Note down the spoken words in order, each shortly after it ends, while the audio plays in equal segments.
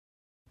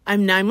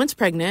I'm 9 months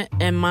pregnant,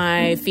 and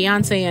my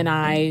fiance and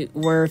I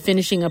were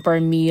finishing up our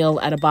meal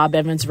at a Bob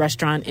Evans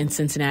restaurant in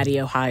Cincinnati,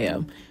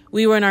 Ohio.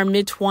 We were in our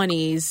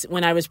mid-20s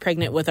when I was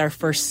pregnant with our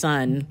first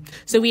son.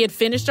 So we had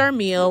finished our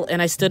meal,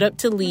 and I stood up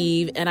to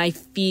leave, and I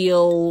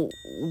feel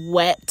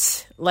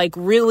wet, like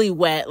really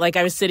wet, like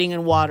I was sitting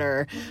in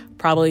water,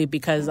 probably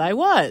because I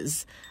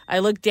was. I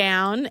look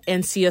down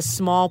and see a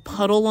small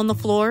puddle on the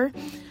floor.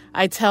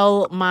 I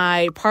tell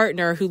my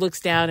partner, who looks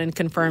down and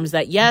confirms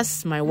that,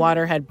 yes, my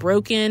water had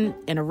broken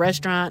in a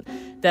restaurant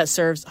that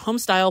serves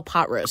home-style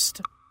pot roast,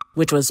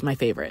 which was my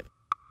favorite.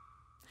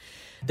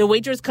 The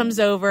waitress comes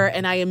over,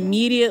 and I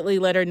immediately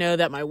let her know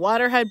that my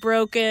water had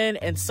broken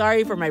and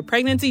sorry for my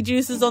pregnancy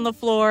juices on the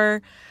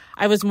floor.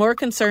 I was more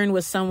concerned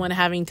with someone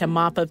having to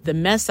mop up the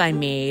mess I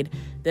made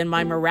than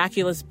my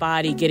miraculous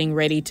body getting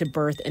ready to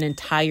birth an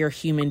entire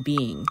human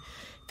being.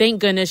 Thank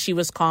goodness she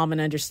was calm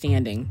and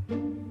understanding.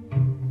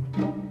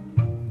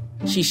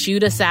 She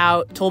shooed us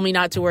out, told me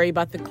not to worry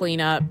about the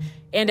cleanup,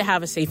 and to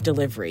have a safe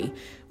delivery,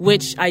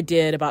 which I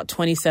did about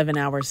 27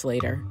 hours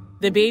later.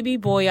 The baby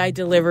boy I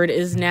delivered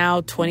is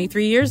now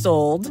 23 years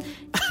old.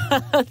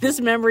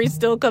 This memory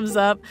still comes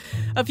up.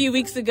 A few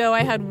weeks ago,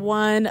 I had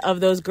one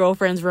of those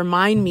girlfriends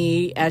remind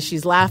me, as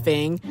she's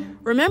laughing,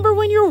 "Remember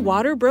when your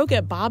water broke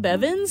at Bob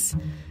Evans?"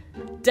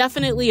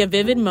 Definitely a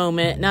vivid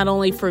moment, not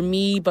only for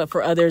me, but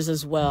for others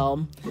as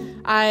well.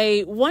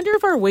 I wonder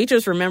if our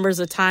waitress remembers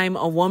a time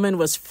a woman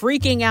was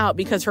freaking out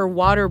because her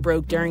water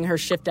broke during her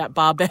shift at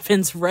Bob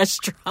Evans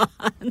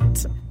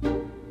restaurant.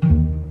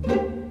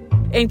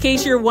 In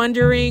case you're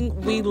wondering,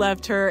 we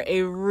left her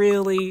a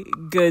really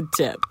good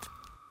tip.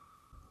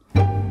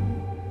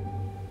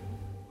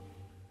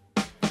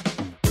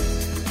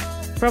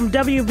 From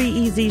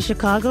WBEZ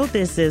Chicago,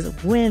 this is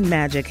When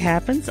Magic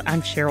Happens.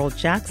 I'm Cheryl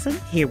Jackson,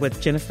 here with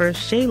Jennifer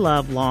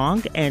Shaylove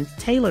Long and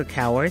Taylor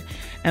Coward.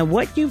 And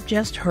what you've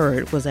just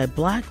heard was a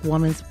Black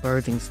woman's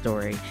birthing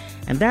story.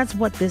 And that's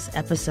what this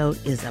episode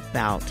is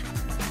about.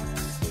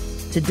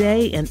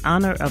 Today, in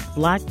honor of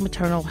Black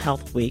Maternal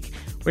Health Week,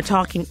 we're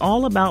talking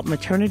all about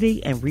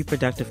maternity and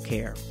reproductive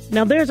care.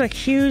 Now, there's a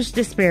huge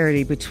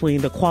disparity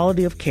between the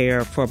quality of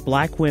care for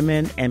Black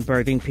women and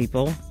birthing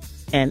people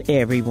and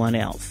everyone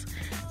else.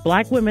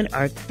 Black women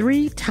are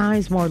 3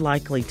 times more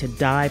likely to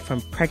die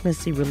from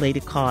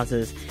pregnancy-related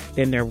causes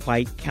than their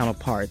white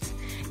counterparts.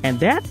 And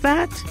that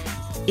fact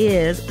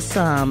is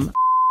some.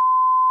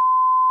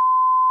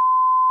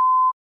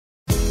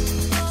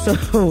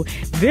 So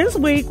this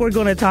week we're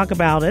going to talk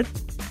about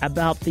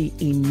the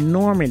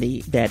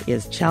enormity that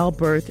is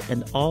childbirth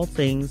and all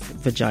things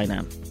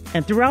vagina.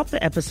 And throughout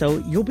the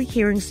episode, you'll be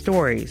hearing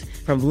stories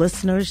from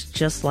listeners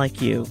just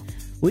like you.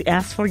 We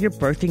asked for your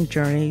birthing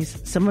journeys.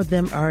 Some of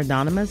them are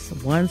anonymous,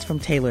 one's from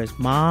Taylor's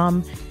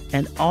mom,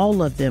 and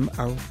all of them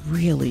are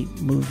really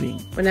moving.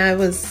 When I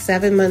was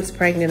 7 months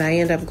pregnant, I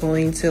ended up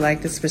going to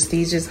this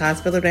prestigious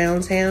hospital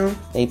downtown.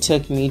 They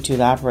took me to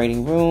the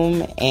operating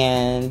room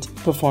and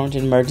performed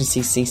an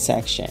emergency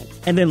C-section.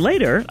 And then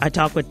later, I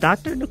talked with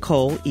Dr.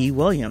 Nicole E.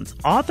 Williams,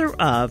 author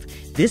of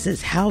This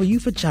Is How You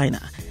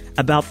Vagina,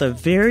 about the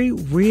very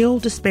real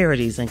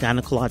disparities in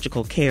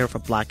gynecological care for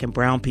Black and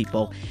brown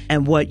people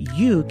and what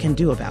you can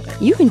do about it.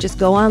 You can just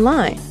go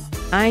online.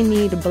 I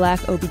need a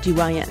Black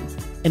OBGYN.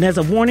 And as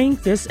a warning,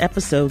 this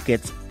episode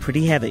gets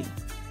pretty heavy.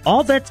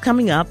 All that's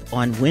coming up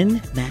on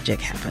When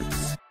Magic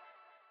Happens.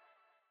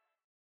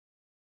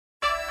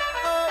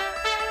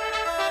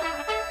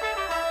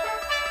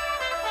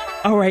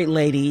 All right,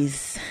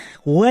 ladies,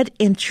 what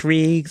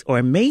intrigues or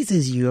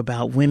amazes you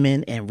about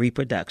women and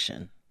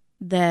reproduction?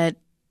 That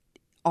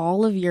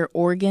all of your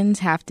organs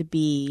have to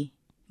be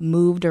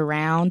moved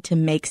around to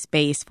make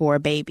space for a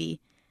baby.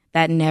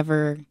 That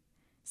never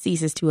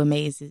ceases to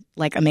amaze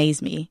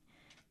me.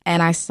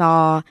 And I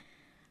saw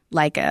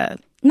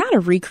not a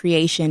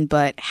recreation,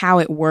 but how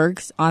it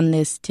works on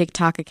this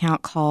TikTok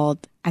account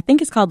called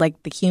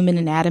the Human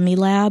Anatomy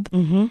Lab.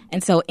 Mm-hmm.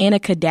 And so in a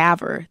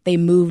cadaver, they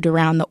moved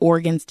around the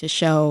organs to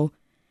show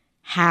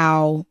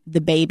how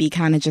the baby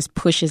kind of just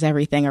pushes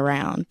everything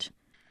around.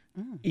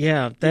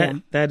 Yeah,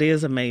 that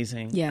is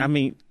amazing. Yeah. I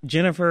mean,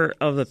 Jennifer,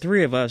 of the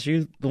 3 of us,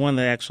 you're the one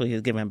that actually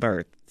has given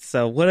birth.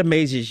 So what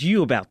amazes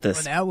you about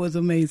this? Well, that was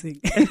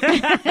amazing.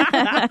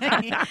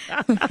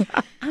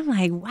 I'm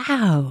like,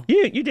 wow.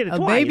 You did it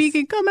twice. A baby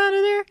can come out of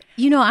there?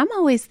 I'm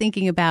always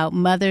thinking about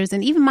mothers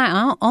and even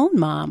my own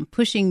mom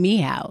pushing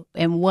me out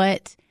and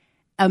what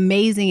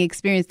amazing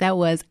experience that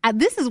was.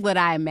 This is what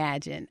I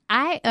imagine.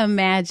 I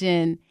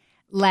imagine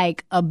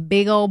like a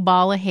big old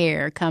ball of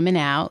hair coming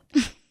out.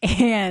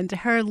 And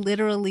her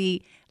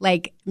literally,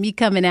 me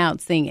coming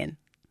out singing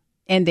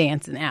and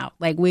dancing out,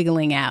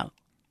 wiggling out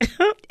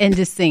and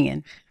just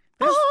singing.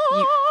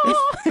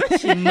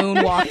 She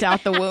moonwalked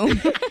out the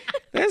womb.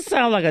 That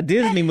sounds like a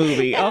Disney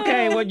movie.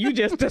 Okay, what you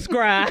just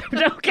described.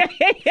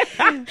 Okay.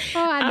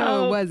 I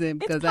know it wasn't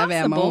because I've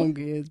had my own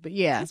kids, but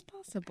yeah. It's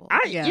possible.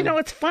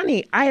 It's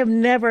funny. I have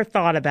never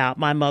thought about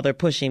my mother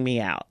pushing me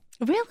out.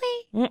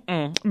 Really?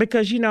 Mm-mm.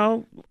 Because,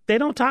 they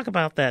don't talk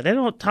about that. They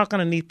don't talk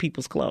underneath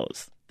people's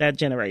clothes. that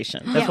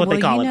generation. That's what they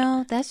call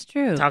it. That's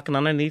true. Talking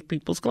underneath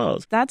people's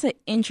clothes. That's an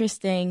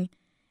interesting,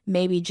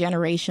 maybe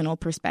generational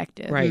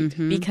perspective. Right.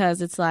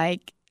 Because it's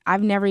like,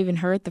 I've never even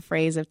heard the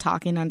phrase of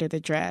talking under the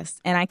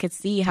dress. And I could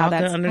see how Talking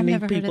that's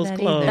underneath people's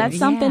clothes. That's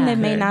something that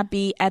may not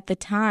be at the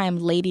time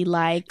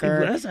ladylike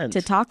or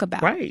to talk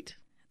about. Right.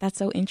 That's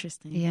so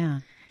interesting. Yeah.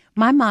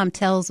 My mom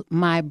tells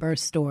my birth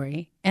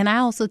story, and I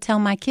also tell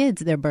my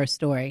kids their birth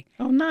story.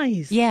 Oh,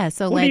 nice. Yeah.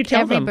 So what like do you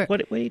tell every them?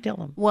 What do you tell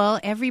them? Well,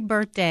 every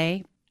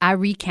birthday, I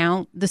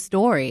recount the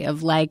story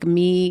of like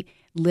me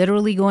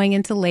literally going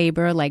into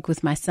labor. Like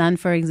with my son,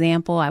 for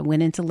example, I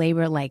went into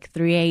labor at like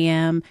 3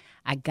 a.m.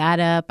 I got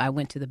up, I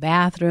went to the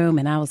bathroom,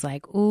 and I was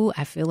like, ooh,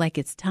 I feel like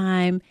it's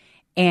time.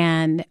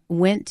 And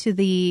went to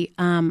the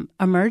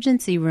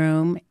emergency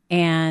room.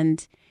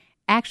 And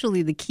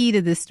actually, the key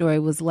to this story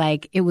was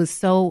like, it was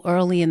so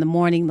early in the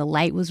morning, the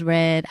light was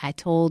red. I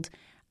told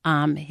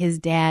his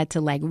dad to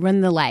like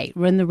run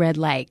the red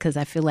light, because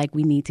I feel like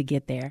we need to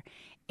get there.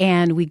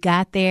 And we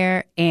got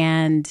there,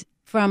 and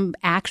from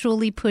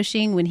actually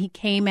pushing, when he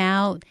came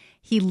out,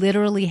 he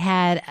literally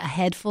had a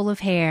head full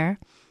of hair.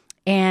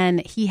 And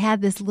he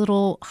had this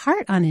little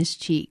heart on his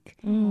cheek.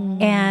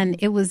 And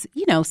it was,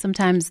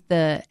 sometimes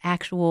the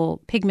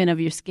actual pigment of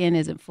your skin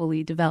isn't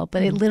fully developed,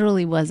 but it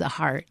literally was a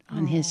heart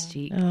on his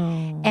cheek.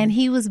 And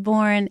he was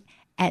born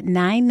at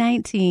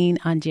 9/19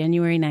 on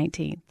January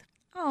 19th.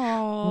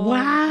 Oh,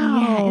 wow.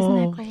 Yeah, isn't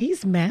that cool?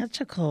 He's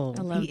magical.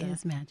 I love that. He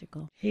is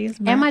magical. He's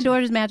magical. And my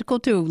daughter's magical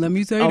too. Let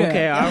me say that.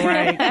 Okay, all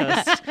right.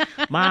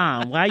 'Cause,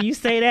 Mom, why you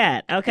say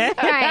that? Okay.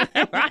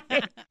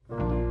 Right.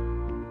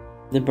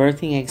 The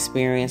birthing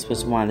experience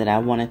was one that I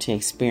wanted to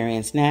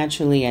experience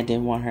naturally. I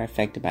didn't want her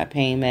affected by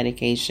pain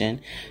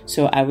medication.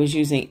 So I was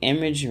using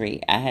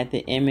imagery. I had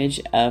the image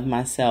of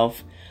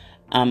myself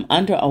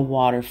under a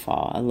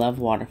waterfall. I love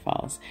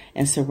waterfalls.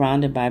 And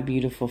surrounded by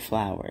beautiful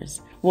flowers.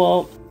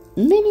 Well,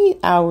 many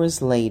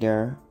hours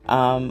later,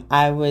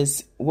 I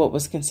was what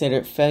was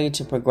considered failure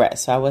to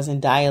progress. So I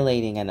wasn't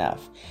dilating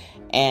enough.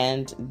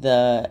 And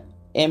the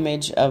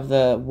image of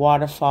the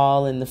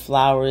waterfall and the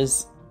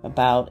flowers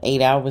about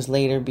 8 hours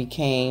later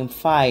became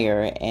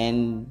fire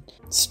and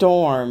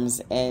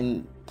storms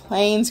and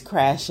planes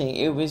crashing.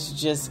 It was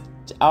just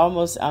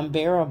almost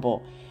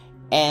unbearable.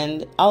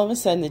 And all of a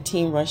sudden the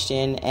team rushed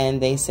in and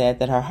they said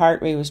that her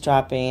heart rate was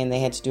dropping and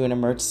they had to do an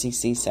emergency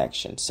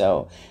C-section.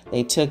 So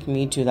they took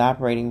me to the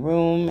operating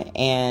room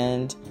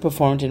and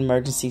performed an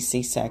emergency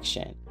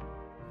C-section.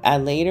 I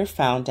later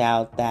found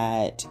out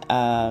that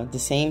the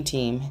same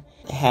team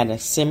had a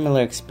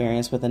similar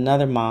experience with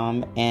another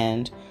mom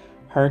and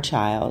her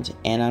child,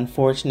 and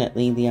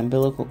unfortunately the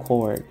umbilical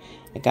cord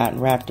had gotten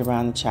wrapped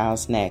around the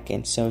child's neck,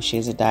 and so she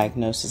has a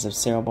diagnosis of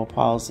cerebral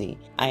palsy.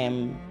 I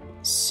am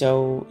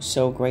so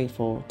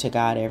grateful to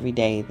God every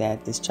day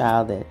that this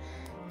child that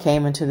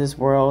came into this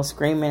world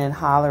screaming and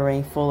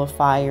hollering, full of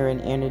fire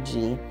and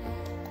energy,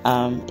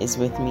 is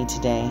with me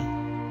today.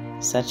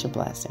 Such a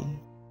blessing.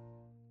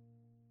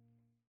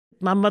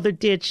 My mother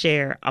did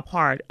share a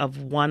part of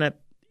one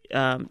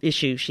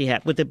issue she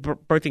had with the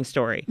birthing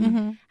story,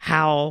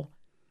 how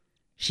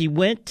she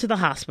went to the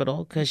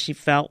hospital because she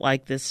felt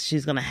like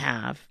she's going to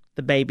have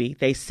the baby.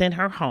 They sent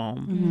her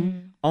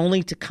home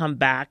only to come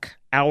back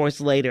hours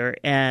later.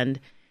 And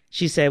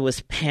she said it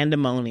was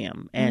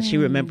pandemonium. And she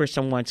remembers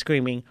someone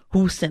screaming,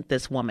 "Who sent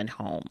this woman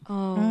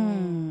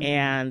home?"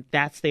 And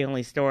that's the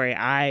only story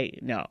I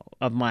know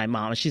of my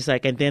mom. She's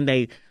like, and then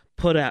they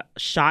put a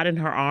shot in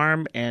her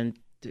arm and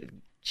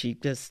she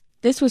just...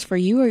 This was for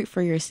you or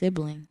for your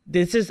sibling?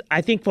 This is, I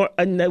think,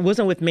 it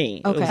wasn't with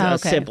me. Okay. It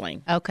was a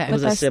sibling. Okay.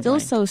 But that's still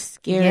so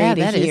scary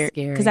to hear.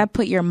 Because that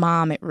put your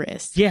mom at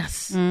risk.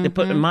 Yes. They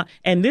put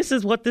and this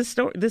is what this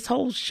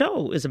whole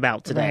show is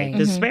about today. Right.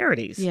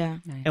 Disparities. Yeah.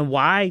 And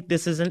why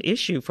this is an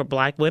issue for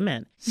Black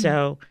women.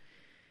 So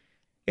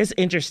it's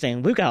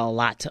interesting. We've got a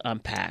lot to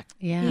unpack.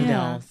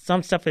 Yeah.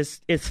 Some stuff is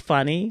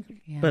funny,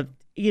 but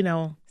the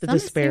Some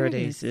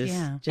disparities is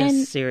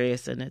just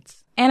serious,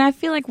 And I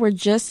feel like we're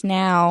just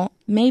now,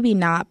 maybe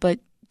not, but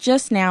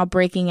just now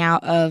breaking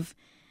out of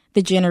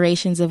the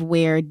generations of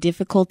where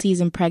difficulties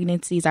in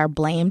pregnancies are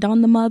blamed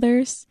on the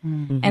mothers.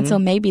 And so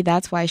maybe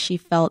that's why she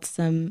felt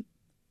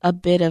a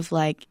bit of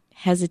like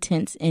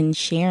hesitance in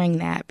sharing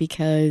that,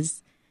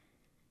 because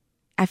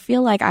I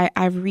feel like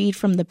I read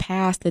from the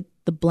past that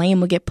the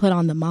blame would get put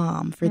on the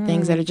mom for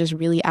things that are just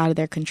really out of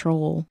their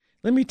control.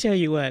 Let me tell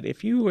you what,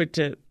 if you were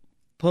to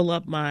pull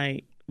up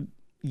my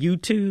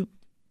YouTube,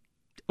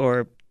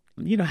 or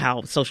you know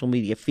how social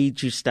media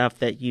feeds you stuff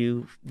that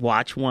you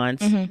watch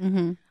once.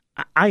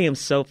 I am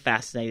so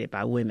fascinated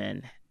by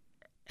women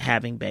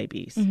having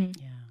babies.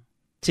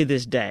 To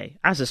this day,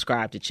 I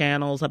subscribe to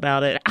channels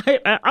about it.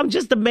 I'm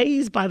just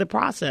amazed by the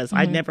process.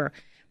 I never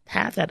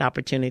had that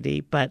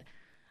opportunity, but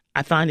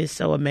I find it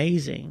so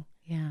amazing.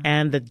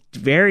 And the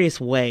various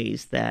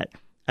ways that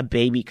a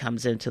baby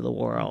comes into the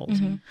world.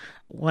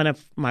 One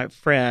of my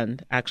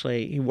friend,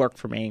 actually, he worked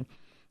for me,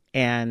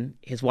 and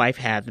his wife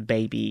had the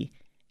baby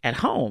at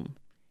home,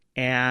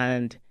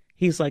 and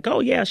he's like, oh,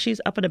 yeah, she's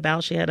up and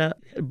about. She had a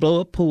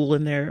blow-up pool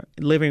in their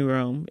living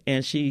room,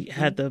 and she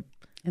had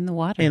in the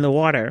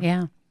water.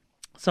 Yeah.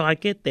 So I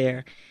get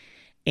there,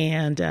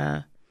 and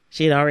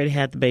she had already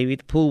had the baby.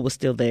 The pool was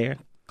still there,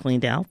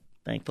 cleaned out,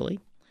 thankfully.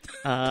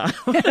 She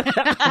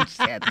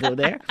had to go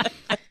there.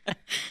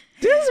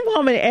 This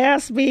woman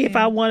asked me if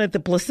I wanted the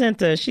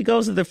placenta. She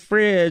goes to the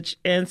fridge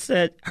and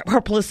said her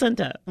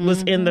placenta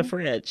was in the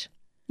fridge.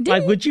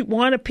 Would you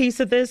want a piece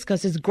of this?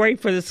 Because it's great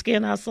for the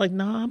skin. I was like,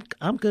 no,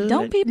 I'm good.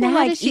 Don't people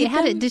now, did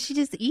she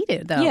just eat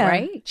it though,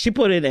 right? She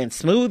put it in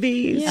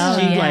smoothies.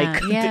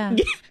 Yeah.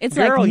 It's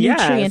girl, like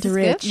nutrient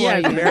rich.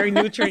 Yeah, very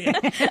nutrient.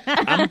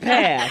 I'm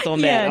pass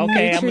on that.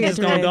 Okay, I'm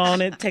just going to go on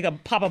and take a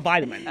pop of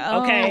vitamin.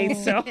 Okay,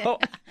 so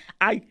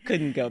I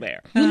couldn't go there.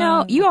 You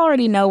know, you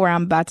already know where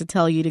I'm about to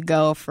tell you to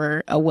go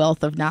for a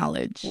wealth of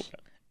knowledge.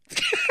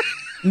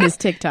 Miss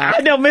TikTok.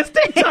 I know, Miss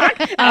TikTok.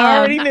 I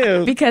already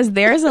knew. Because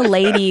there's a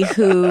lady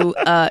who,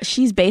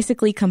 she's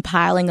basically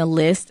compiling a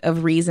list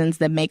of reasons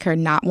that make her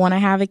not want to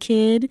have a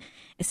kid.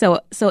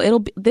 So it'll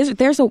be,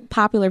 there's a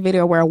popular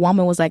video where a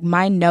woman was like,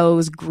 my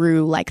nose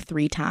grew like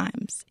 3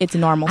 times its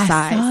normal size.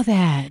 I saw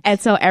that. And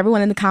so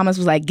everyone in the comments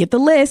was like, get the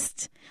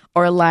list.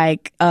 Or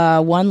like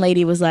one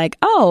lady was like,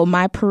 oh,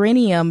 my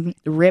perineum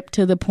ripped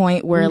to the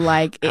point where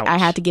like I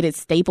had to get it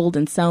stapled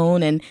and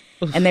sewn. And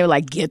they were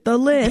like, get the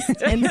list.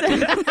 And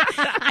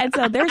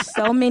so there's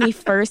so many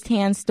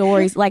firsthand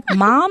stories. Like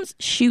moms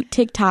shoot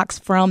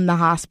TikToks from the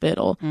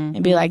hospital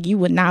and be like, you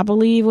would not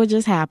believe what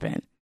just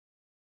happened.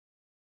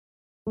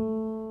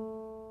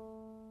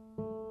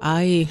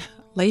 I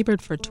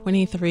labored for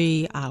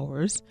 23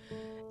 hours,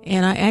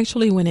 and I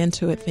actually went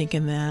into it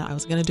thinking that I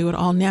was going to do it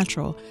all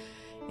natural.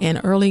 And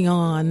early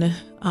on,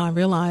 I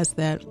realized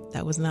that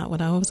that was not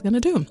what I was going to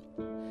do.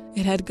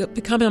 It had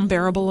become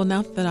unbearable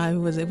enough that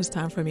it was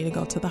time for me to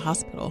go to the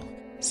hospital.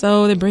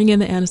 So they bring in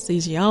the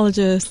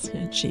anesthesiologist,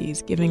 and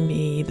she's giving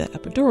me the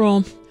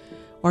epidural,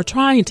 or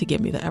trying to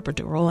give me the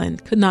epidural,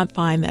 and could not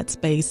find that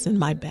space in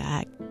my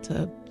back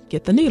to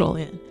get the needle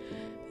in.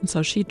 And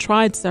so she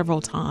tried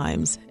several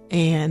times,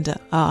 and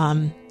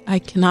I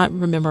cannot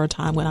remember a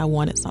time when I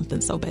wanted something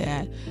so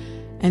bad.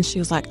 And she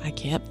was like, I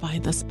can't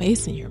find the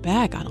space in your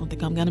back. I don't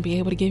think I'm going to be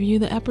able to give you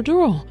the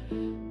epidural.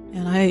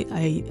 And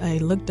I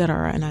looked at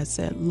her and I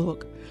said,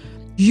 look,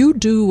 you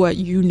do what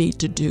you need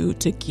to do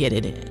to get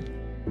it in.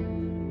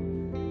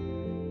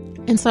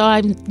 And so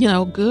I'm,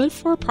 good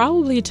for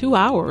probably 2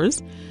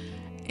 hours.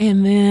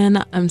 And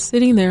then I'm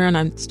sitting there and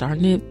I'm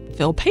starting to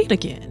feel pain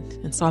again.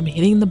 And so I'm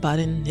hitting the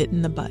button,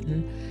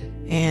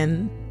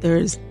 and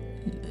there's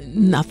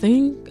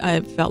nothing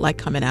I felt like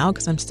coming out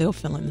because I'm still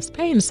feeling this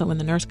pain. So when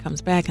the nurse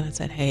comes back and I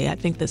said, hey, I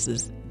think this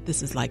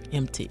is like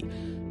empty.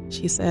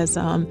 She says,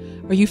 are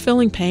you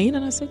feeling pain?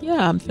 And I said,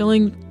 yeah, I'm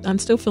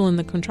still feeling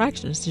the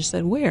contractions. She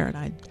said, where? And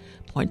I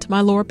point to my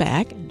lower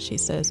back, and she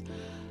says,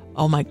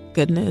 oh my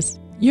goodness,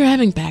 you're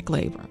having back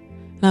labor.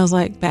 And I was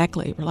like, back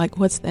labor? Like,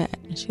 what's that?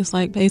 And she was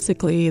like,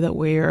 basically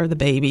where the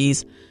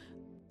baby's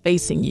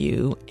facing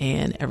you,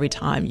 and every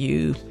time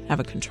you have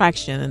a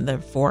contraction and the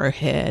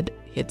forehead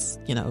hits,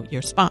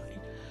 your spine.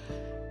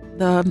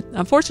 The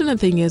unfortunate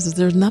thing is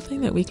there's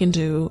nothing that we can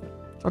do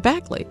for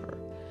back labor.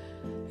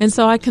 And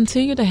so I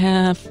continue to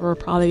have for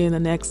probably in the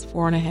next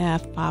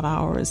 4.5, 5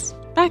 hours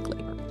back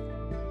labor.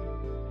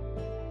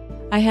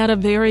 I had a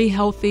very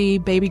healthy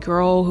baby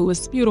girl who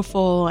was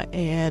beautiful,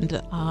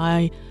 and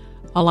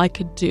all I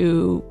could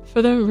do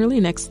for the really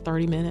next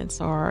 30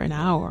 minutes or an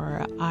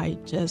hour, I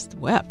just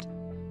wept.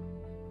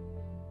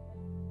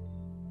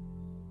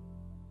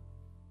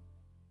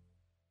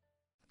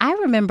 I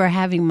remember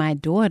having my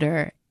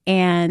daughter,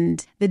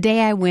 and the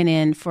day I went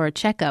in for a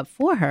checkup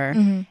for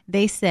her,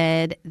 they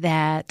said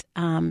that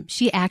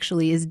she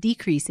actually is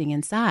decreasing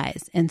in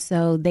size. And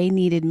so they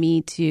needed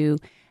me to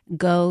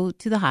go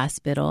to the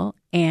hospital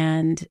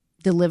and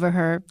deliver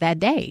her that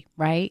day,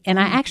 right? And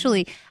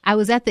I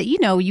was at the,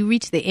 you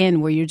reach the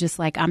end where you're just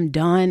like, I'm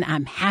done.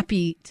 I'm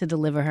happy to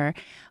deliver her.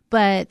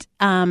 But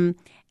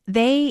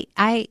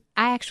I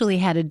actually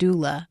had a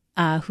doula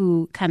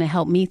who kind of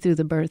helped me through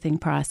the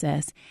birthing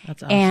process.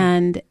 That's awesome.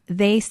 And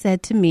they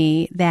said to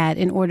me that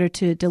in order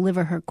to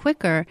deliver her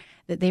quicker,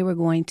 that they were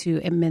going to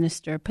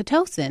administer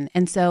Pitocin.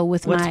 And so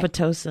what's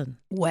Pitocin?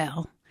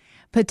 Well,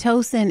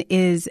 Pitocin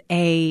is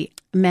a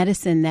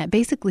medicine that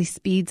basically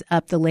speeds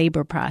up the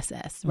labor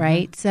process,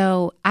 right?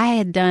 So I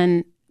had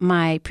done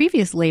my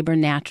previous labor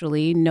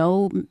naturally,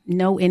 no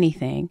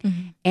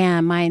anything.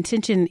 And my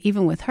intention,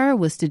 even with her,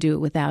 was to do it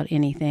without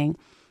anything.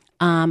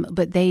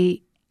 But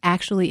they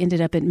actually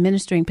ended up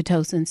administering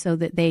Pitocin so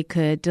that they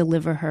could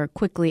deliver her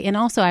quickly. And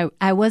also,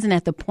 I wasn't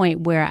at the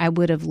point where I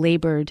would have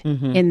labored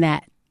in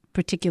that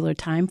particular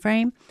time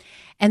frame.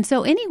 And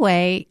so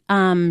anyway,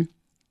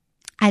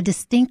 I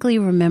distinctly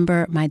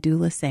remember my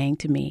doula saying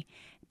to me,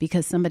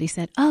 because somebody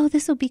said, oh,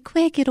 this will be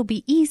quick, it'll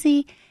be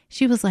easy.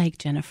 She was like,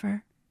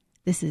 Jennifer,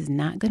 this is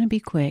not going to be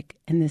quick,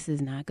 and this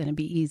is not going to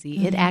be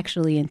easy. It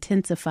actually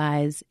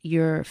intensifies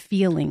your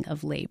feeling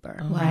of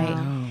labor, right?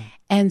 Wow.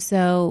 And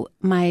so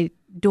my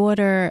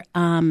daughter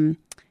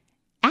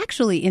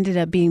actually ended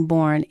up being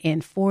born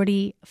in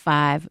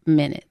 45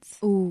 minutes,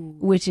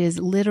 which is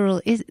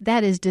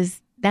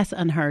that's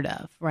unheard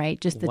of, right?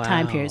 Just the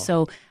time period.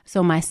 So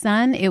my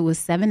son, it was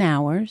 7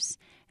 hours.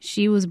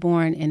 She was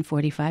born in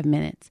 45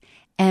 minutes.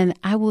 And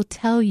I will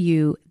tell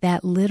you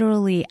that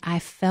literally I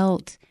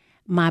felt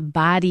my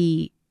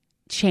body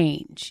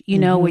change,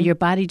 where your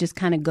body just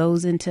kind of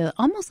goes into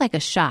almost like a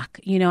shock.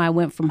 I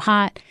went from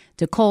hot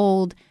to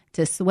cold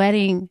to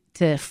sweating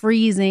to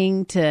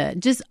freezing to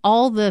just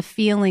all the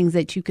feelings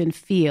that you can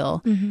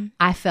feel.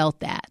 I felt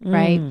that,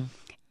 right?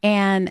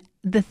 And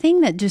the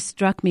thing that just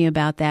struck me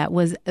about that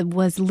was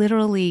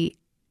literally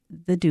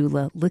the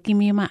doula looking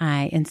me in my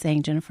eye and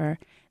saying, Jennifer,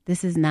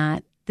 this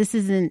isn't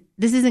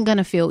going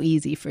to feel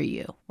easy for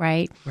you,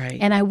 right? Right.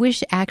 And I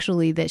wish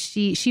actually that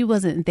she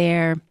wasn't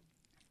there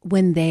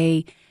when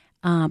they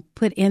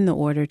put in the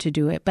order to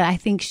do it. But I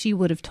think she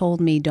would have told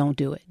me, don't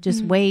do it.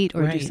 Just wait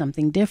or do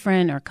something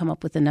different or come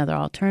up with another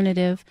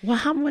alternative. Well,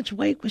 how much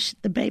weight was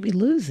the baby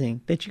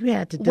losing that you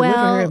had to deliver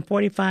her in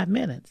 45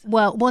 minutes?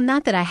 Well,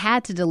 not that I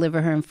had to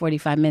deliver her in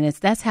 45 minutes.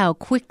 That's how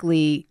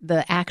quickly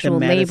the actual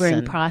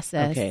laboring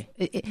process,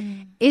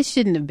 it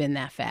shouldn't have been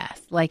that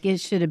fast. Like it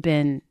should have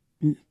been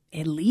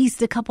at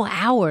least a couple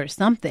hours,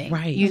 something,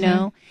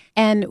 right?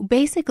 And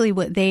basically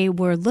what they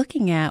were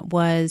looking at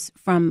was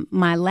from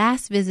my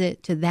last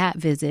visit to that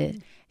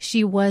visit,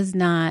 she was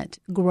not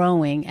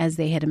growing as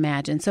they had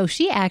imagined. So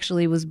she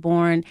actually was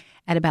born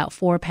at about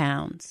 4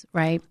 pounds,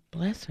 right?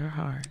 Bless her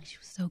heart. She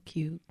was so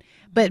cute,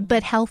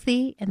 but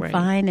healthy and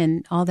fine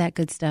and all that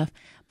good stuff.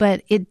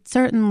 But it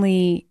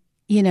certainly,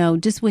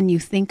 just when you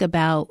think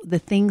about the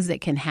things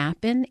that can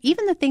happen,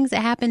 even the things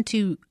that happen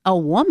to a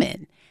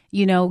woman,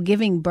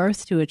 giving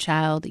birth to a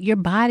child, your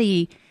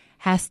body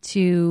has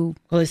to...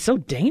 Well, it's so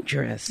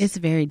dangerous. It's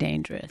very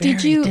dangerous.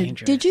 Did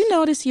you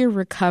notice your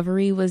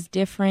recovery was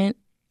different?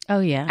 Oh,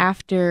 yeah.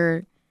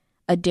 After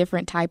a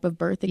different type of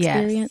birth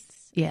experience?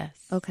 Yes.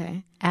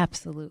 Okay.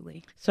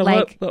 Absolutely. So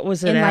what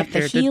was it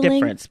after, the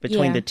difference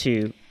between the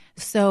two?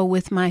 So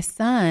with my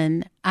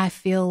son, I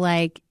feel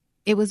like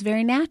it was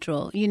very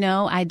natural.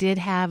 I did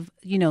have,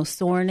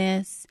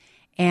 soreness,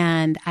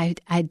 and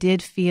I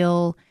did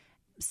feel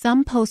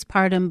some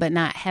postpartum, but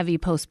not heavy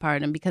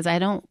postpartum, because I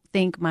don't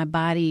think my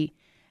body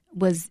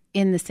was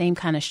in the same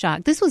kind of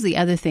shock. This was the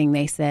other thing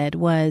they said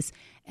was,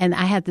 and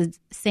I had the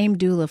same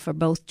doula for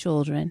both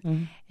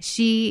children.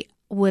 She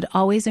would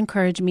always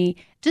encourage me,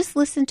 just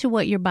listen to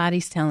what your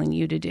body's telling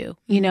you to do.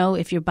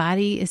 If your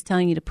body is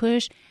telling you to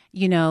push,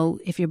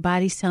 if your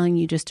body's telling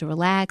you just to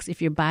relax,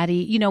 if your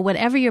body,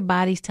 whatever your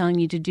body's telling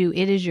you to do,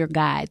 it is your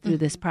guide through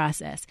this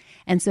process.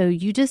 And so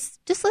you just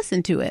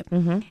listen to it.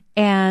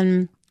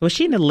 And was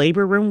she in the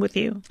labor room with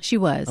you? She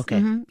was.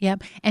 Okay.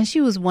 Yep. And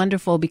she was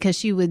wonderful because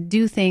she would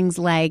do things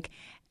like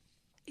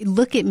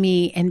look at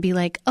me and be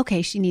like,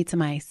 okay, she needs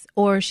some ice,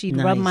 or she'd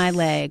rub my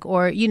leg,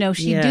 or,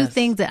 she'd do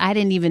things that I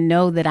didn't even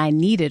know that I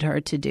needed her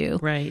to do.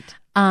 Right.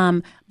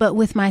 But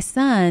with my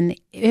son,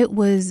 it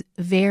was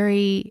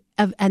very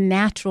a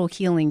natural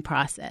healing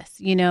process,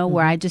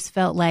 where I just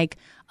felt like,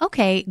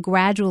 okay,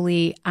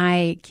 gradually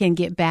I can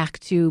get back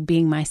to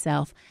being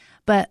myself.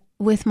 But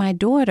with my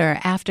daughter,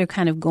 after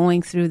kind of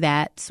going through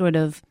that sort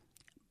of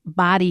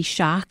body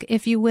shock,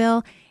 if you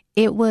will,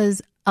 it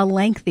was a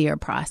lengthier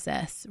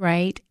process,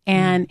 right?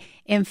 And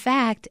in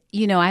fact,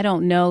 I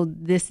don't know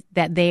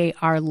that they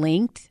are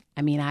linked.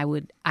 I mean, I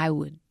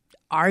would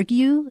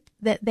argue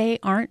that they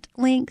aren't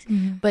linked,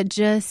 but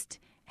just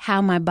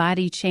how my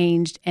body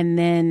changed, and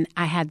then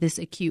I had this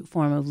acute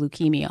form of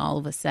leukemia all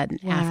of a sudden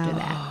after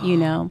that,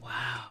 Wow.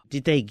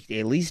 Did they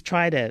at least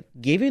try to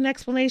give you an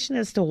explanation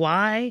as to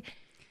why?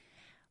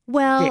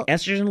 Well, the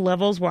estrogen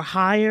levels were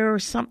higher or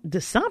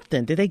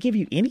something. Did they give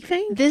you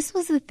anything? This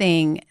was the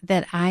thing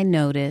that I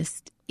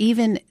noticed,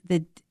 even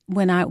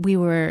when we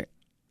were,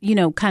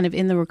 kind of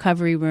in the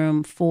recovery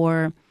room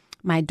for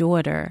my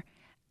daughter.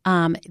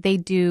 They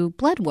do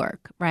blood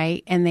work,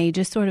 right? And they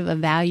just sort of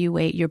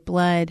evaluate your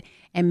blood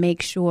and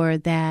make sure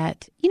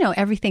that,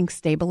 everything's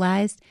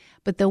stabilized.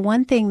 But the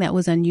one thing that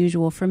was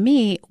unusual for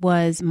me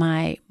was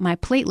my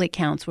platelet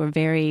counts were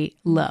very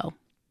low.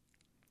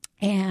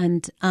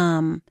 And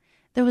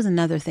there was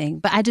another thing,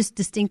 but I just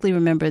distinctly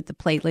remembered the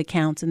platelet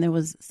counts, and there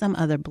was some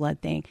other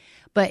blood thing.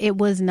 But it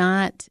was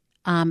not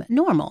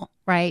normal,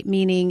 right?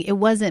 Meaning it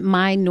wasn't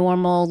my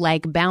normal,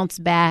 like, bounce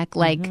back,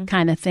 like,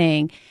 kind of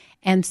thing.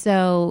 And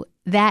so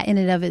that in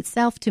and of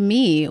itself, to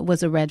me,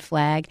 was a red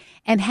flag.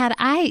 And had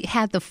I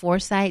had the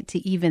foresight to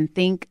even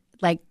think,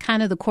 like,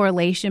 kind of the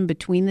correlation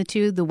between the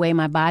two, the way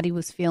my body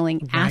was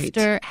feeling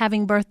after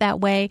having birth that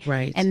way,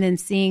 and then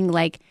seeing,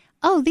 like,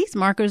 oh, these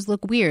markers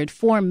look weird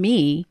for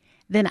me,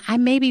 then I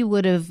maybe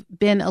would have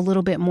been a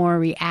little bit more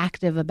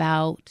reactive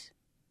about,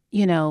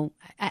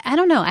 I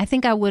don't know. I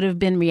think I would have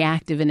been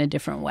reactive in a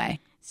different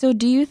way. So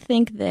do you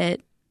think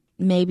that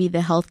maybe the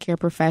healthcare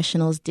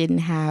professionals didn't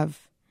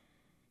have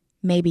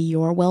maybe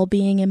your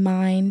well-being in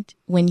mind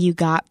when you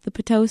got the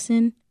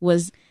Pitocin?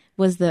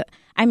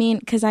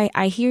 Because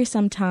I hear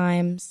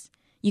sometimes,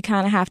 you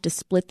kind of have to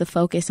split the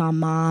focus on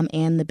mom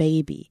and the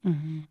baby.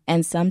 Mm-hmm.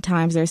 And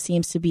sometimes there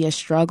seems to be a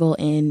struggle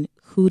in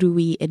who do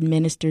we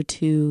administer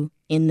to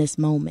in this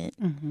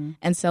moment. Mm-hmm.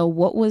 And so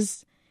what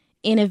was,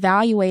 in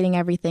evaluating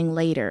everything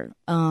later,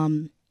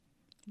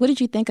 what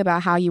did you think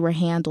about how you were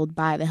handled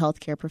by the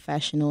healthcare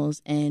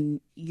professionals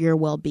and your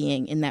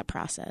well-being in that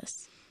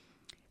process?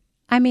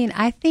 I mean,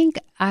 I think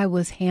I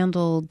was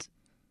handled.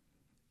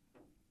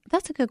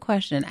 That's a good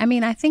question. I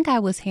mean, I think I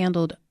was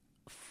handled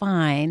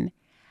fine.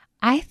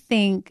 I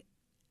think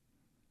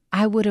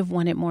I would have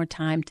wanted more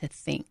time to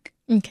think.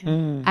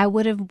 Okay. I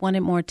would have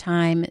wanted more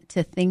time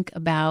to think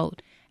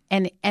about,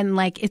 and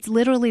like, it's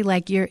literally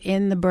like you're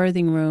in the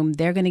birthing room,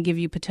 they're going to give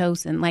you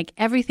Pitocin. Like,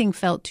 everything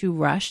felt too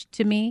rushed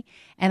to me.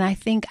 And I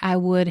think I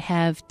would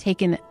have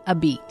taken a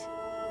beat.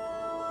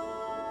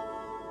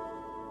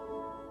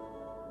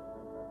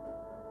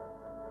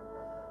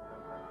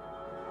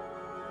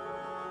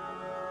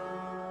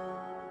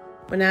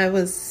 When I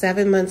was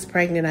 7 months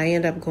pregnant, I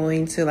ended up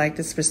going to like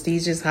this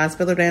prestigious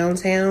hospital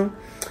downtown.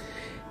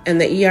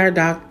 And the ER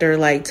doctor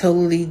like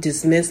totally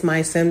dismissed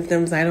my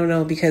symptoms. I don't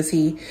know, because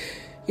he,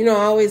 I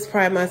always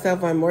pride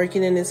myself on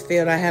working in this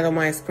field. I had on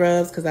my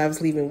scrubs because I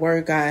was leaving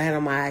work. I had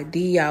on my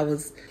ID. I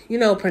was,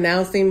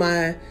 pronouncing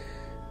my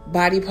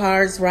body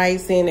parts right,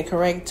 saying the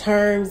correct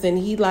terms. And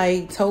he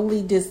like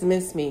totally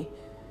dismissed me.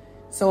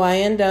 So I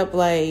end up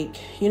like,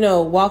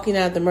 walking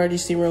out the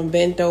emergency room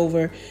bent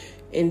over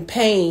in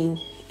pain.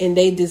 And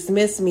they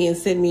dismissed me and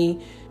sent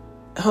me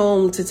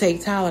home to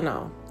take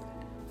Tylenol.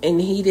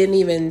 And he didn't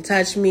even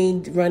touch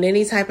me, run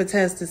any type of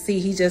test to see.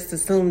 He just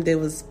assumed it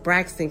was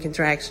Braxton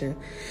contraction,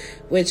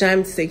 which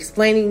I'm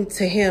explaining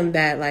to him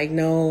that, like,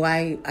 no,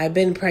 I've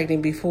been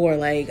pregnant before.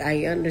 Like,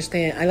 I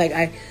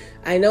understand.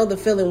 I know the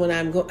feeling when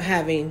I'm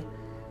having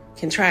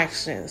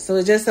contractions. So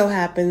it just so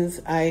happens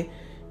I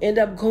end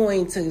up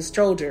going to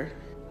Stroger.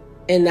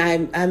 And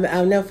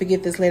I'll never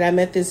forget this lady. I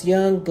met this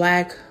young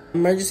black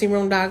emergency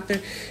room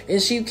doctor,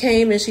 and she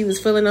came and she was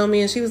feeling on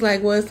me, and she was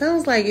like, well, it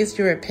sounds like it's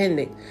your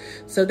appendix.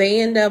 So they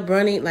end up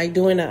doing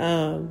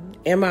a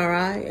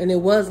MRI, and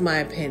it was my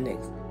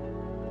appendix.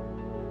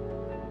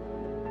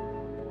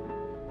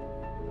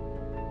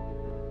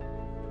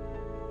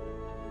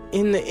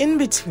 In the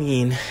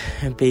in-between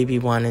baby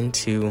 1 and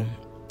 2,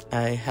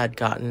 I had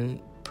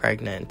gotten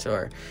pregnant,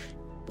 or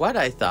what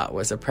I thought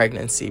was a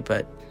pregnancy,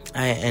 but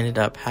I ended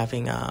up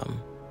having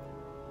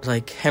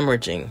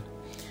hemorrhaging.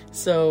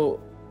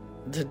 So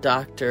the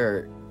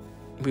doctor,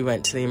 we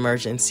went to the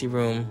emergency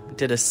room,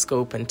 did a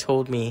scope, and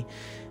told me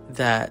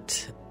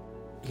that,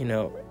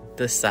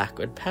 the sac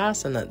would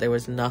pass and that there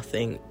was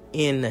nothing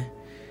in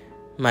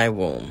my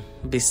womb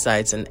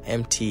besides an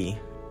empty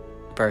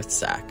birth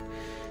sac.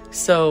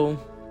 So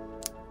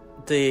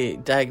the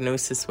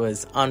diagnosis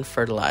was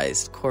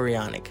unfertilized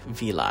chorionic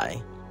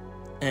villi.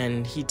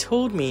 And he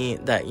told me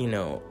that,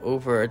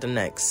 over the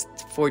next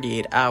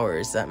 48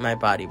 hours that my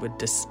body would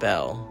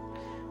dispel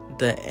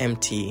the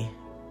empty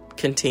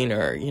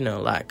container,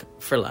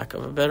 for lack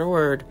of a better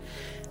word.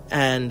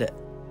 And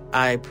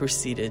I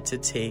proceeded to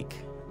take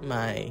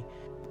my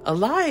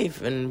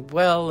alive and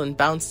well and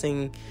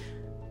bouncing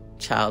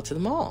child to the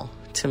mall.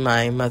 To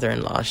my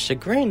mother-in-law's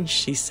chagrin,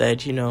 she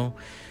said,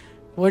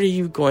 what are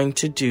you going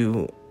to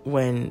do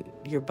when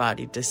your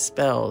body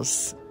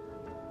dispels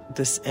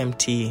this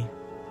empty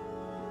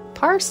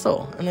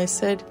parcel? And I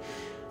said,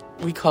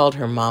 we called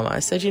her Mama. I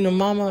said,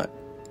 Mama,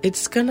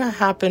 it's going to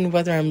happen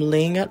whether I'm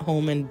laying at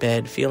home in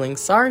bed feeling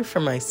sorry for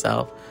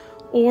myself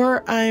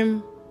or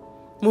I'm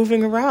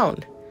moving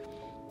around.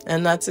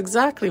 And that's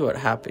exactly what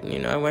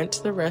happened. I went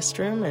to the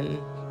restroom and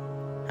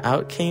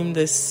out came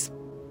this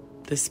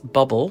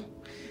bubble,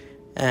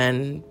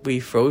 and we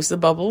froze the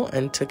bubble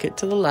and took it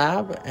to the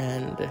lab,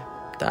 and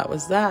that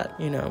was that,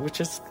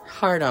 which is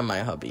hard on my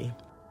hubby.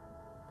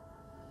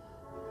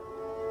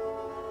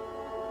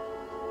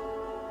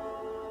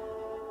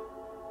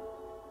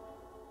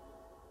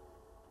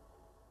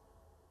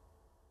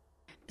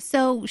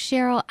 So,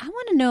 Cheryl, I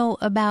want to know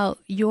about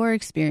your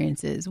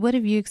experiences. What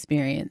have you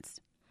experienced?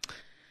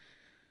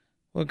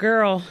 Well,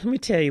 girl, let me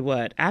tell you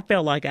what. I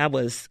felt like I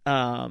was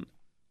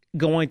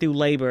going through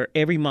labor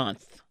every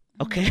month,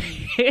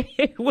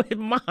 okay? With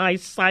my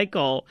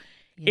cycle.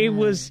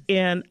 Yes.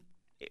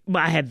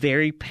 I had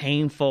very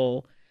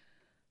painful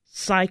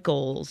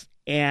cycles,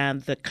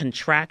 and the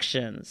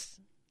contractions,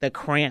 the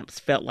cramps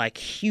felt like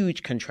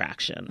huge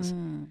contractions.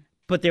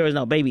 But there was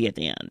no baby at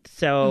the end.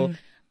 So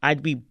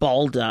I'd be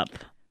balled up.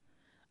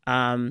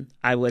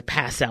 I would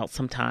pass out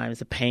sometimes.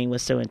 The pain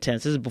was so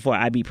intense. This is before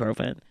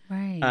ibuprofen.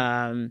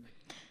 Right.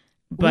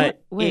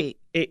 But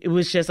it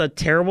was just a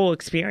terrible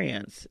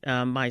experience,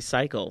 my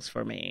cycles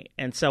for me.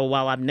 And so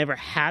while I've never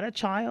had a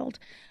child,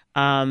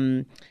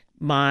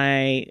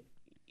 my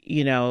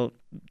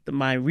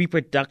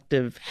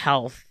reproductive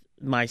health,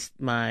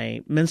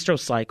 my menstrual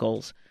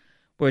cycles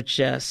were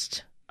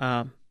just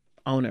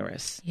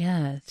onerous.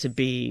 Yes. To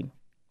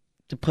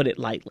put it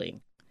lightly.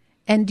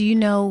 And do you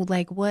know,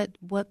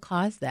 what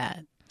caused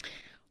that?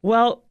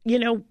 Well,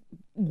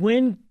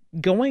 when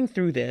going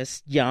through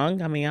this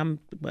young, I'm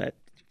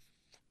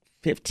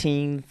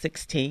 15,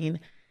 16,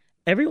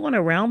 everyone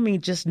around me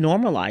just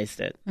normalized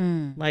it.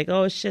 Like,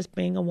 oh, it's just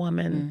being a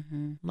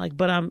woman. Like,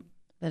 but I'm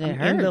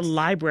in the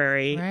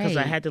library because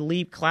I had to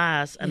leave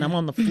class and I'm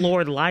on the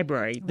floor of the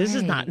library. This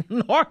is not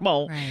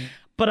normal.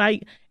 But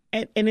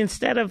and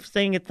instead of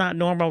saying it's not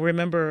normal,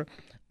 remember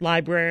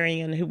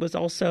librarian who was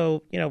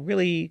also,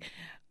 really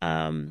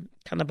kind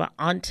of an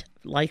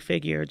aunt-like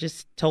figure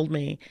just told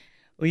me,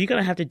 well, you're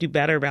going to have to do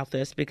better about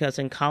this because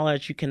in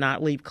college you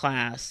cannot leave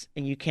class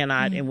and you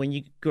cannot, and when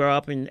you grow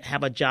up and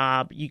have a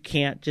job, you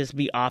can't just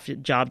be off your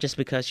job just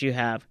because you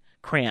have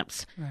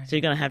cramps. So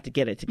you're going to have to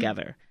get it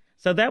together.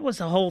 So that was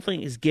the whole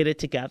thing, is get it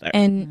together.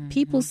 And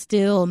people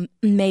still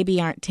maybe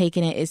aren't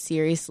taking it as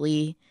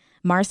seriously.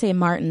 Marseille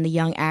Martin, the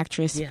young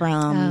actress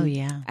from,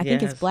 I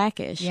think it's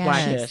Blackish.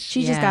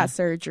 She just got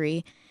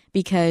surgery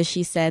because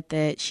she said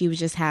that she would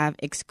just have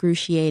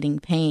excruciating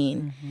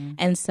pain.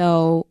 And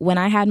so when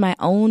I had my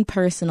own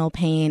personal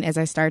pain as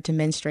I started to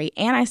menstruate,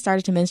 and I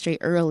started to menstruate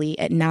early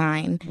at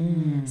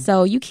 9.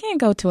 So you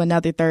can't go to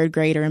another third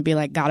grader and be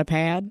like, got a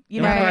pad?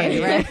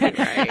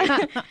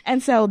 Right.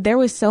 And so there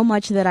was so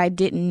much that I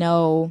didn't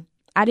know.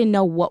 I didn't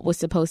know what was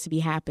supposed to be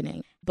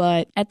happening.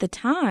 But at the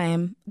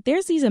time,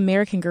 there's these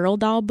American Girl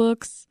doll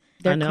books.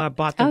 I know. I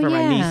bought them for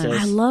my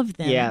nieces. I love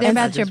them. Yes, they're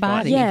about your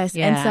body. Yes.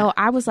 And so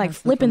I was like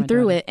flipping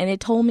through it, and it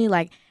told me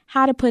like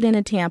how to put in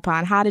a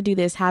tampon, how to do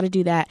this, how to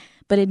do that.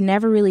 But it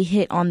never really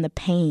hit on the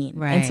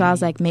pain. And so I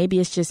was like, maybe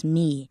it's just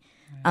me.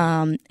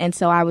 And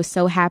so I was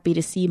so happy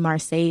to see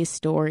Marseille's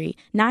story.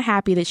 Not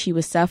happy that she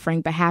was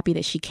suffering, but happy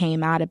that she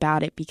came out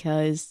about it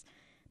because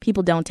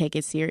people don't take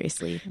it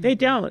seriously. They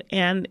don't.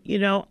 And,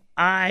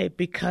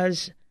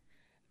 because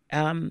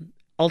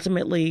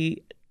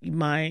ultimately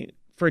my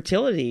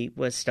fertility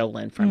was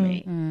stolen from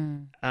me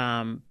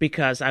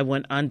because I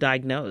went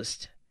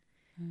undiagnosed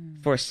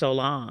for so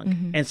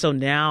long. And so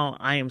now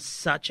I am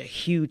such a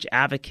huge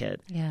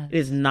advocate. It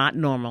is not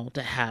normal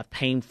to have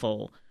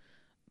painful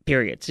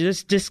periods.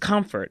 Just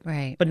discomfort,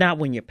 but not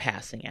when you're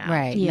passing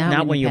out.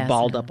 Not when you're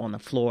balled up on the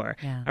floor.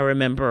 I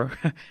remember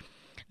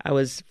I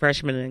was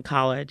freshman in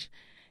college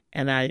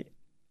and I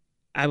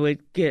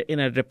would get in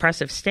a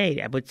depressive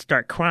state. I would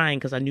start crying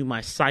because I knew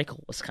my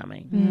cycle was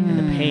coming and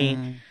the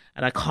pain.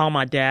 And I called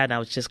my dad and I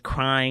was just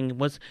crying.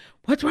 What's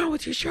wrong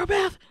with you, Cheryl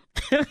Beth?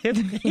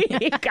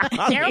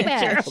 Cheryl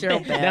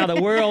Beth. Now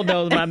the world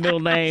knows my middle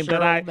name,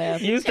 but I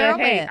used to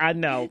hate. I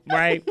know,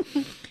 right?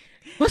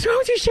 What's wrong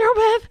with you, Cheryl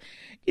Beth?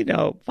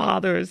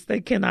 Fathers, they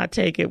cannot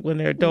take it when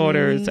their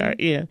daughters are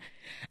in.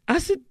 I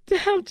said,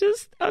 I've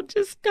just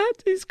got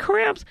these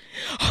cramps.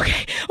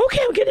 Okay,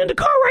 I'm getting in the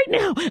car right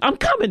now. I'm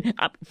coming.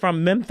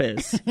 From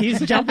Memphis. He's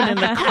jumping in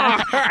the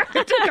car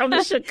to come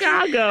to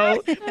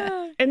Chicago.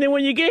 And then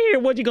when you get here,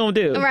 what you going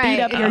to do? Beat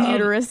up your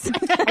uterus.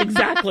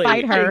 Exactly.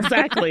 Fight her.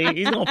 Exactly.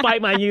 He's going to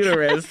fight my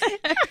uterus.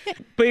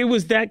 But it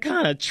was that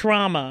kind of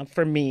trauma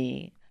for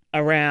me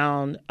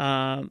around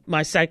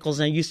my cycles.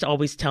 And I used to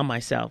always tell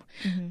myself,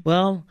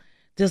 well,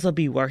 this will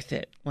be worth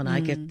it when I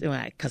get,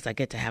 because I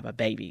get to have a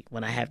baby.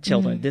 When I have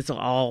children, this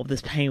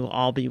pain will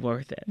all be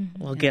worth it.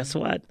 Well, guess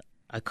what?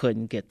 I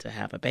couldn't get to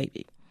have a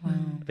baby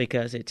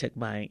because it took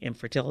my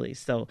infertility.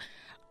 So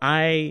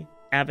I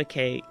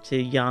advocate to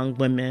young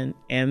women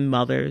and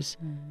mothers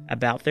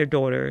about their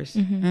daughters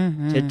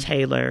to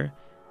tailor.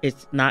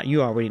 It's not,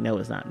 you already know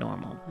it's not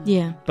normal.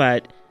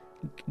 But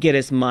get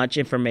as much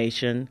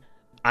information.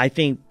 I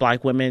think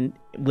Black women,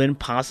 when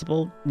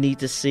possible, need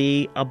to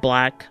see a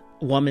Black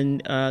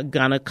woman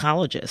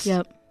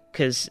gynecologist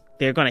because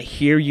they're going to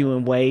hear you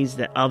in ways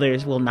that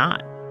others will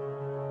not.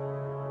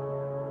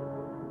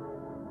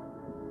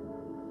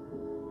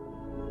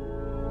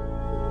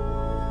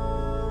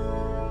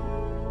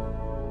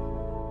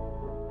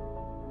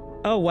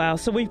 Oh, wow.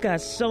 So we've got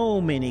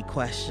so many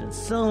questions,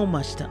 so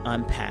much to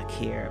unpack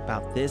here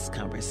about this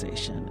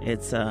conversation.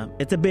 It's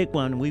a big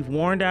one. We've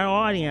warned our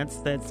audience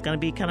that it's going to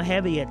be kind of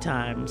heavy at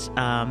times,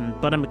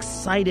 but I'm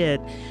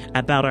excited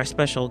about our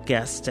special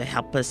guest to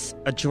help us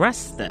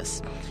address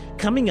this.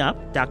 Coming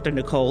up, Dr.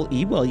 Nicole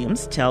E.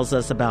 Williams tells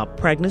us about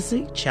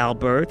pregnancy,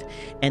 childbirth,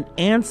 and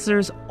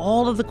answers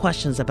all of the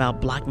questions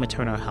about Black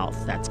maternal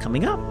health. That's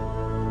coming up.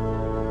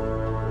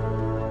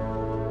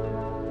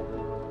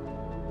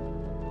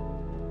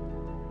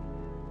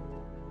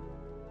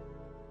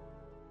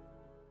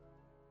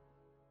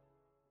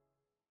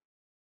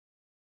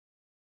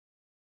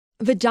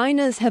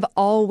 Vaginas have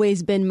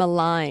always been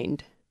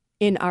maligned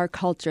in our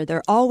culture.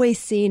 They're always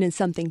seen as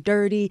something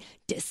dirty,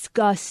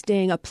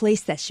 disgusting, a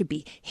place that should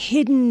be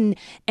hidden,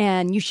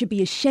 and you should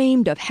be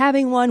ashamed of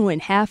having one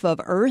when half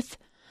of Earth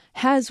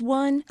has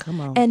one.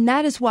 Come on. And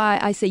that is why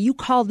I say you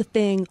call the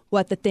thing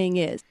what the thing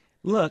is.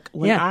 Look,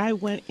 when I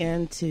went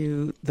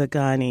into the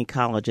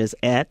gynecologist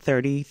at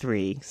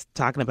 33,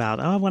 talking about,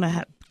 I want to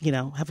have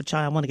a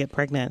child, I want to get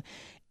pregnant.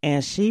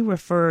 And she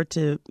referred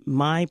to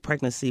my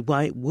pregnancy,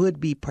 what would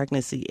be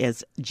pregnancy,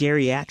 as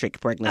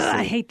geriatric pregnancy.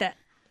 I hate that.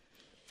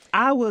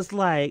 I was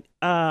like,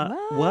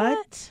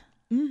 what?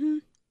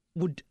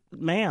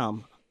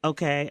 Ma'am,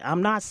 Okay,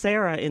 I'm not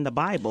Sarah in the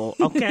Bible.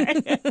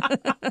 Okay,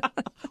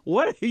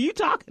 what are you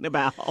talking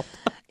about?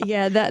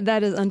 Yeah,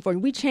 that is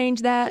unfortunate. We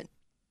changed that.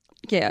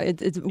 Yeah,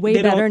 it's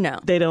way better now.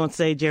 They don't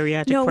say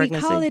geriatric pregnancy? No, we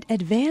call it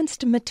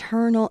advanced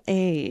maternal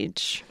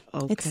age.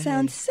 Okay. It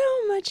sounds so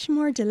much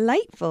more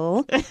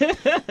delightful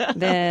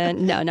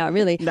than, no, not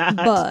really.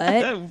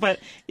 But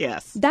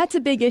yes. That's a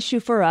big issue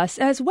for us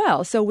as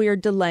well. So we're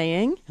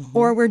delaying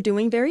or we're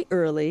doing very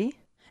early.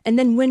 And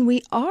then when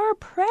we are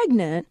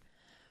pregnant,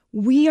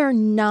 we are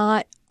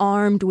not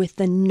armed with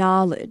the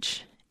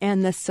knowledge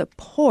and the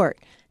support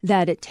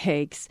that it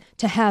takes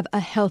to have a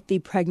healthy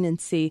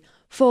pregnancy,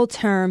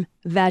 full-term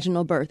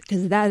vaginal birth,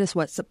 because that is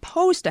what's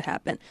supposed to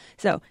happen.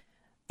 So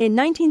in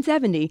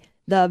 1970,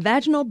 the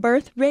vaginal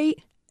birth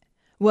rate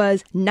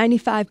was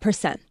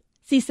 95%.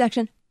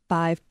 C-section,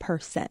 5%,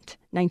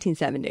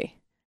 1970.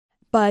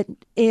 But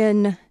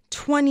in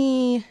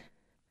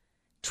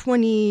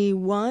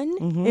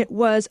 2021, it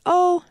was,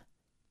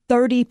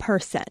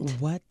 30%.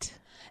 What?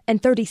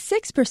 And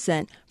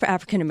 36% for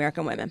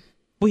African-American women.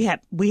 We have,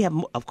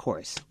 of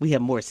course, we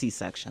have more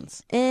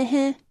C-sections.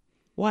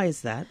 Why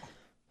is that?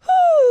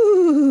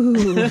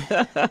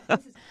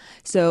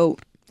 So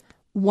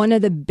one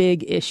of the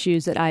big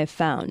issues that I have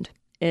found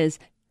is,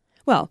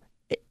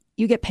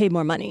 you get paid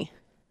more money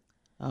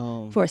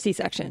for a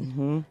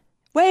C-section.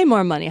 Way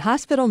more money.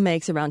 Hospital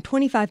makes around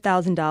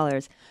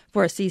 $25,000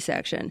 for a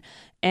C-section.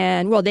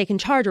 And, they can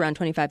charge around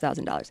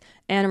 $25,000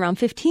 and around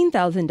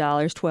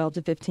 $15,000, 12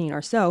 to 15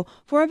 or so,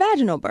 for a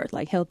vaginal birth,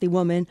 like healthy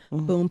woman,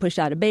 boom, push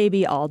out a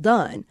baby, all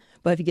done.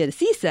 But if you get a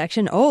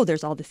C-section,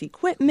 there's all this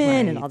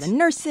equipment and all the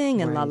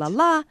nursing and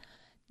la.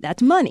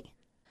 That's money.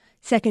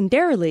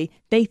 Secondarily,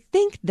 they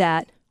think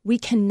that we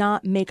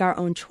cannot make our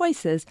own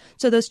choices,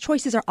 so those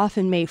choices are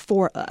often made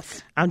for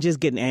us. I'm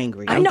just getting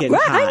angry. I know,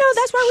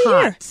 that's why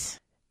we're here.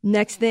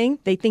 Next thing,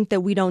 they think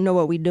that we don't know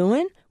what we're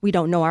doing. We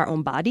don't know our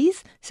own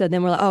bodies. So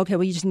then we're like,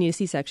 you just need a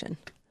C-section.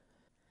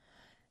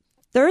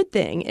 Third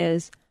thing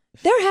is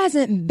there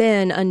hasn't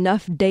been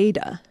enough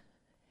data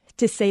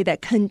to say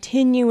that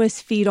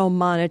continuous fetal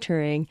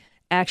monitoring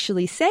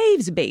actually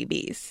saves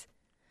babies.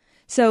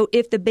 So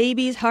if the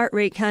baby's heart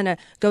rate kind of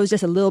goes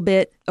just a little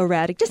bit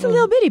erratic, just a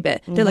little bitty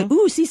bit, they're like,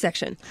 ooh,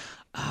 C-section.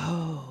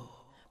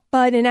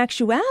 But in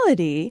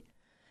actuality,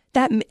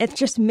 that it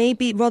just may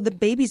be, the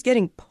baby's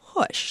getting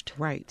pushed.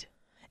 Right.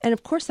 And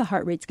of course the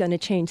heart rate's going to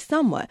change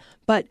somewhat,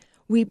 but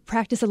we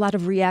practice a lot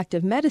of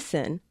reactive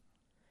medicine.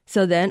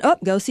 So then,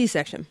 go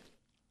C-section.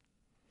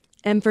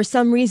 And for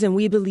some reason,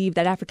 we believe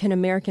that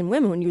African-American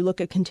women, when you look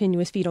at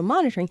continuous fetal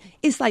monitoring,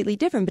 is slightly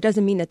different, but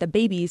doesn't mean that the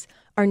babies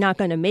are not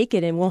going to make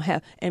it and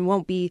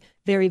won't be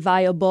very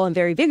viable and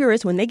very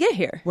vigorous when they get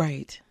here.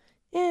 Right.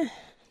 Yeah.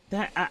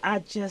 That I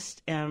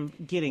just am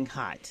getting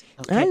hot.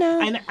 Okay? I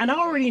know. And I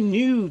already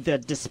knew the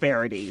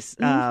disparities.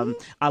 A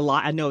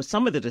lot. I know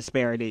some of the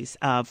disparities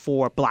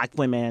for Black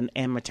women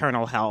and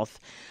maternal health,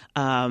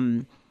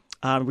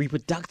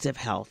 reproductive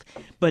health.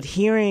 But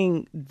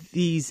hearing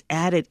these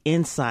added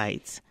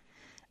insights,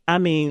 I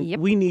mean,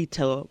 we need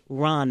to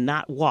run,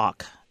 not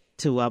walk,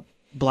 to a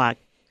Black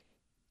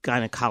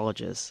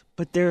gynecologist.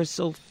 But there are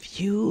so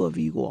few of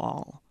you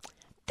all.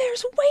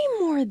 There's way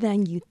more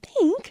than you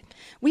think.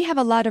 We have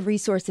a lot of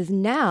resources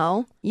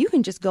now. You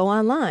can just go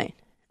online.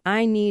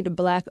 I need a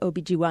Black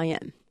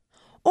OBGYN.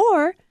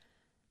 Or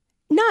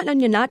not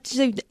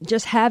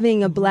just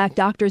having a Black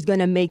doctor is going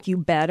to make you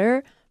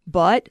better,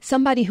 but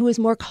somebody who is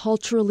more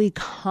culturally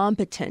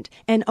competent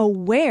and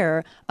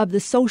aware of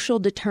the social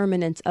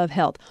determinants of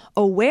health,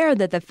 aware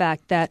that the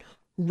fact that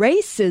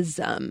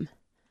racism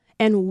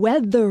and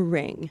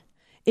weathering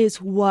is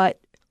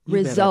what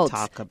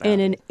results in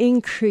an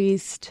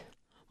increased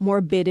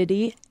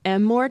morbidity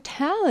and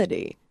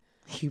mortality.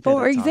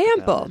 For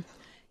example,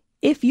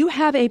 if you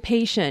have a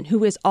patient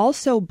who is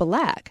also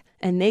Black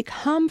and they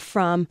come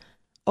from,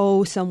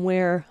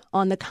 somewhere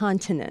on the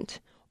continent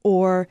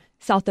or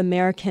South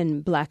American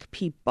Black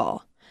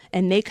people,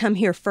 and they come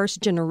here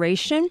first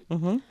generation,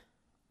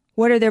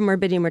 what are their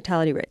morbidity and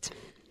mortality rates?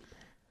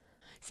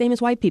 Same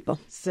as white people.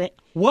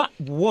 What?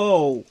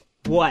 Whoa.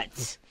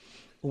 What?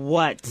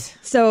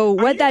 So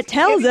what that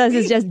tells us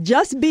is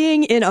just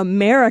being in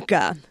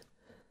America.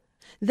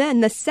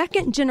 Then the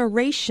second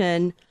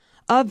generation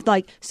of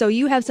so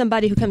you have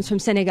somebody who comes from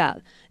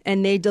Senegal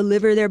and they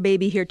deliver their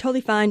baby here,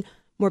 totally fine,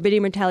 morbidity,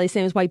 mortality,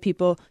 same as white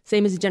people,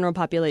 same as the general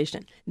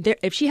population.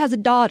 If she has a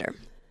daughter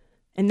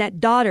and that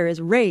daughter is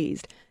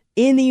raised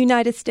in the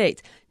United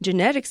States,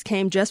 genetics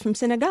came just from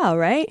Senegal,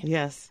 right?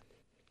 Yes.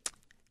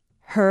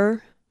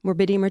 Her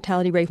morbidity and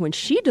mortality rate when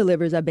she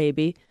delivers a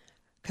baby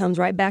comes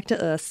right back to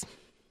us.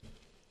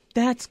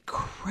 That's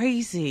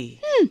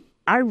crazy.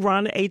 I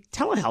run a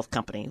telehealth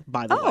company,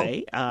 by the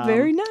way.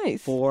 Very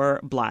nice. For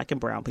Black and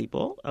brown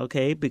people,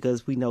 okay,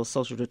 because we know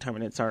social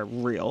determinants are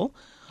real.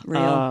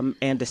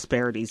 And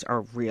disparities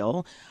are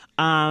real.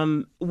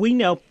 We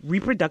know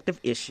reproductive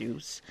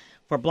issues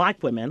for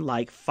Black women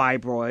like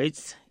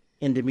fibroids,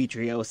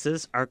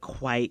 endometriosis are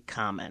quite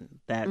common.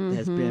 That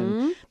has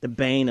been the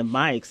bane of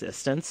my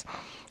existence.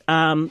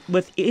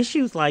 With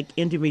issues like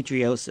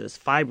endometriosis,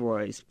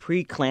 fibroids,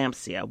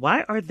 preeclampsia,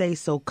 why are they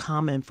so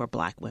common for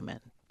Black women?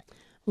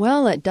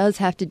 Well, it does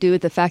have to do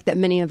with the fact that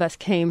many of us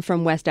came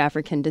from West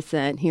African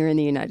descent here in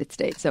the United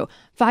States. So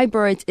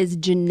fibroids is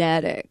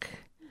genetic.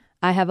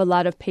 I have a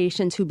lot of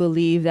patients who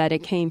believe that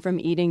it came from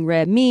eating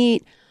red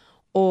meat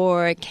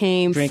or it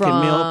came Drinking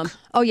from milk.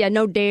 Oh, yeah,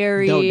 no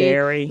dairy. No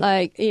dairy.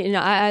 Like,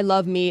 I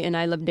love meat and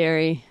I love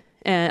dairy.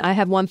 And I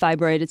have one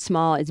fibroid. It's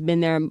small. It's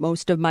been there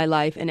most of my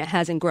life and it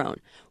hasn't grown.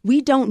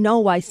 We don't know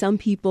why some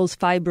people's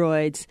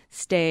fibroids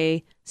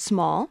stay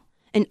small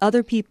and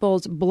other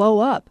people's blow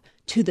up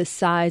to the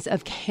size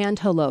of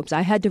cantaloupes.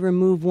 I had to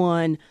remove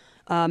one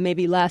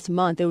maybe last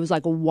month. It was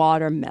like a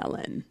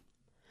watermelon.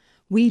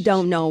 We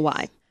don't know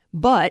why.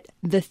 But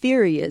the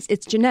theory is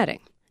it's genetic.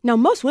 Now,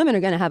 most women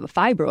are going to have a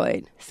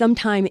fibroid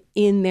sometime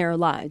in their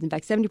lives. In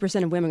fact,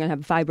 70% of women are going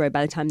to have a fibroid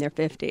by the time they're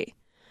 50.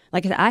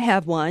 Like I said, I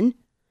have one,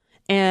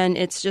 and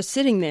it's just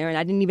sitting there, and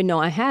I didn't even know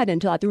I had it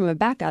until I threw my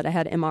back out. I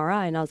had an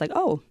MRI, and I was like,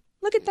 oh,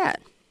 look at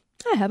that.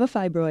 I have a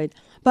fibroid.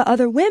 But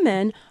other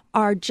women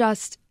are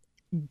just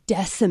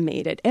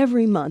decimated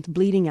every month,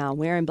 bleeding out,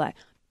 wearing black.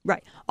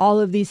 Right. All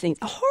of these things.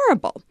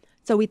 Horrible.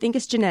 So we think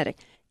it's genetic.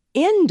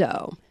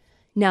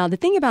 Now, the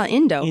thing about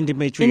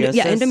endometriosis.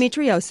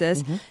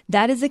 Endometriosis,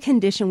 that is a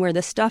condition where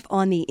the stuff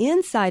on the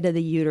inside of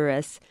the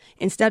uterus,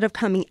 instead of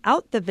coming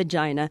out the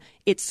vagina,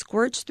 it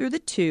squirts through the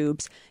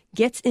tubes,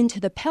 gets into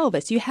the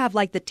pelvis. You have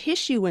like the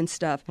tissue and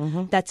stuff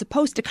that's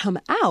supposed to come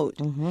out.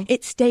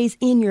 It stays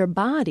in your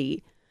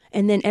body.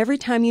 And then every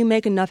time you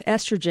make enough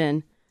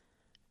estrogen,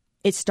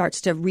 it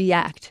starts to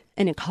react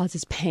and it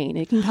causes pain.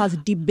 It can cause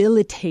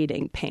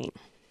debilitating pain.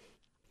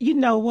 You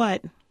know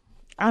what?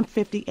 I'm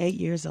 58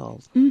 years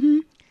old.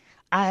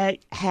 I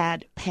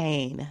had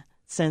pain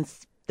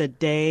since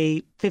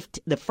the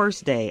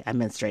first day I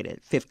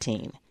menstruated,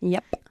 15.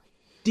 Yep.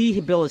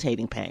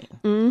 Debilitating pain.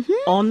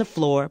 On the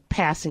floor,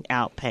 passing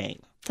out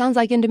pain. Sounds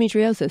like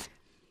endometriosis.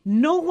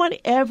 No one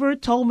ever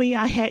told me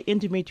I had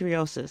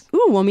endometriosis.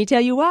 Ooh, want me to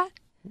tell you why?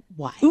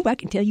 Why? Ooh, I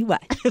can tell you why.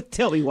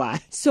 Tell me why.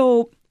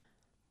 So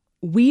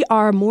we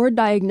are more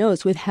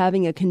diagnosed with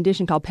having a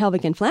condition called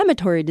pelvic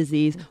inflammatory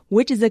disease,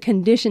 which is a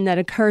condition that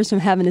occurs from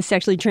having a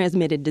sexually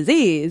transmitted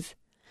disease,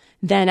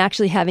 than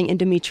actually having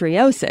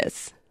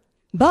endometriosis.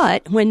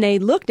 But when they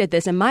looked at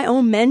this, and my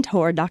own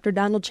mentor, Dr.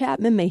 Donald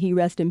Chapman, may he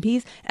rest in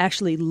peace,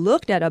 actually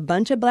looked at a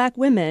bunch of Black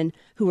women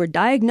who were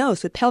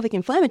diagnosed with pelvic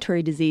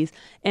inflammatory disease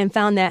and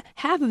found that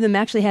half of them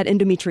actually had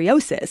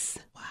endometriosis.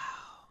 Wow.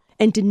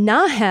 And did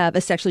not have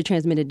a sexually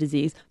transmitted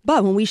disease.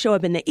 But when we show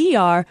up in the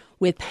ER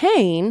with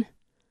pain,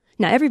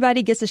 now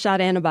everybody gets a shot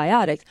of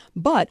antibiotics,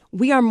 but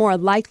we are more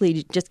likely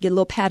to just get a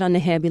little pat on the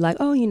head, be like,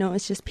 oh,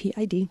 it's just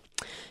PID.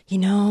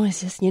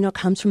 It's just,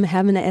 comes from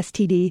having an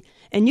STD.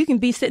 And you can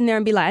be sitting there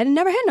and be like, I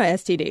never had no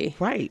STD.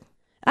 Right.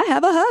 I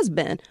have a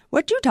husband.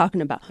 What you talking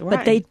about? Right.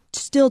 But they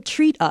still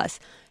treat us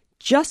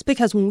just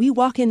because when we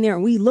walk in there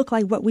and we look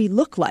like what we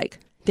look like,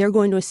 they're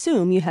going to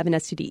assume you have an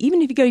STD.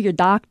 Even if you go to your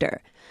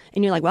doctor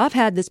and you're like, well, I've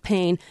had this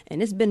pain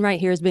and it's been right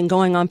here. It's been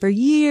going on for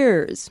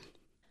years.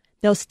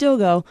 They'll still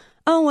go,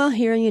 oh, well,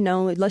 here,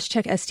 let's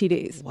check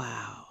STDs.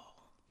 Wow.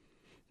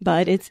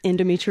 But it's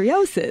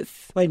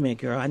endometriosis. Wait a minute,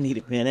 girl. I need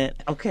a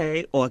minute.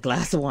 Okay. Or a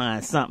glass of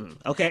wine, something.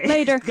 Okay.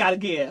 Later. Gotta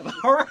give.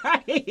 All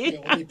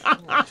right.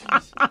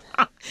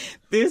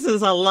 This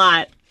is a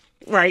lot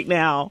right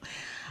now.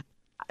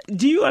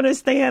 Do you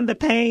understand the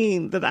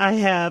pain that I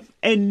have?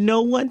 And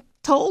no one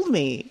told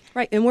me.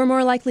 Right. And we're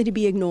more likely to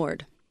be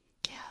ignored.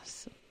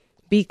 Yes.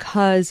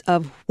 Because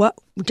of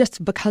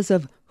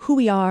who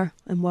we are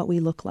and what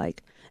we look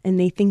like. And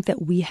they think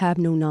that we have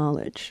no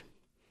knowledge.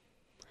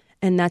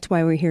 And that's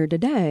why we're here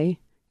today,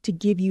 to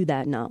give you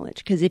that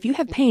knowledge. Because if you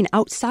have pain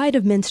outside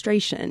of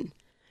menstruation,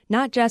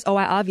 not just,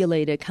 I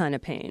ovulated kind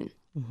of pain,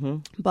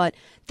 but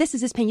this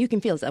is this pain you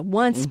can feel. It's at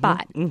one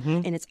spot,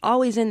 and it's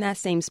always in that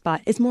same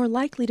spot. It's more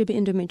likely to be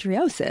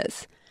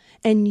endometriosis.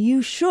 And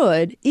you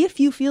should, if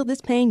you feel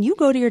this pain, you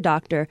go to your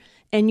doctor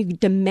and you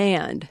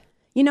demand,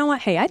 you know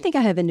what, hey, I think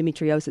I have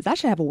endometriosis. I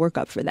should have a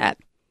workup for that.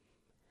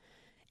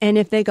 And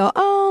if they go,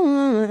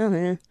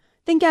 oh,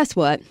 then guess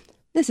what?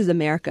 This is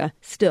America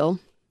still.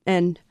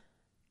 And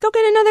go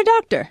get another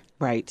doctor.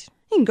 Right.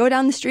 You can go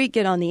down the street,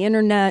 get on the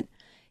internet,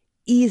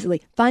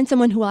 easily. Find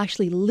someone who will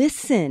actually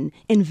listen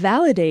and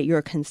validate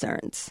your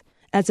concerns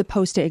as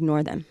opposed to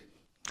ignore them.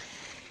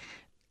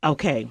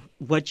 Okay,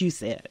 what you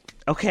said.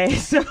 Okay,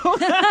 so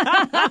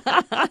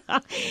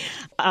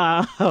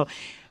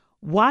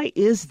why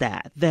is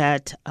that?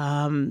 That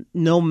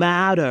no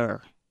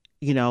matter,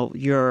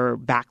 your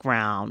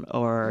background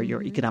or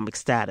your economic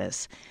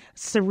status,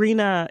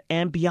 Serena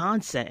and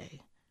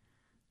Beyonce.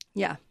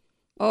 Yeah.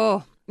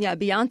 Oh, yeah.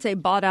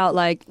 Beyonce bought out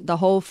like the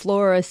whole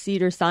floor of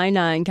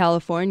Cedars-Sinai in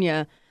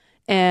California,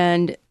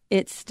 and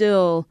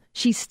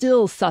she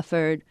still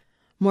suffered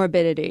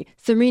morbidity.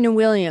 Serena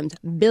Williams,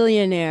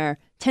 billionaire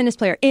tennis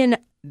player in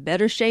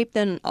better shape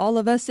than all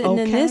of us sitting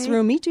in this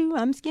room. Me too.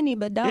 I'm skinny,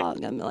 but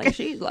dog. I'm like,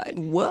 she's like,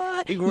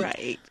 what?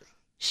 Right.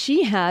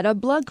 She had a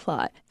blood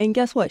clot. And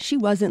guess what? She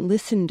wasn't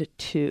listened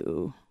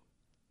to.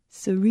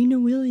 Serena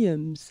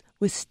Williams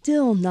was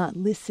still not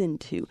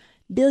listened to.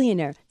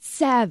 Billionaire,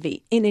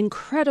 savvy, in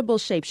incredible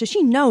shape. So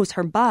she knows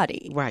her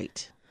body.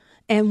 Right.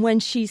 And when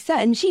she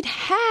said, and she'd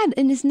had,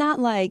 and it's not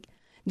like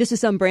this is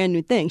some brand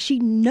new thing.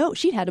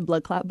 She'd had a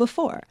blood clot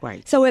before.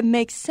 Right. So it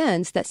makes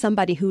sense that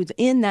somebody who's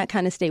in that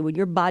kind of state where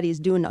your body is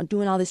doing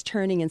all this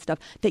churning and stuff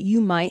that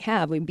you might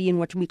have would be in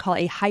what we call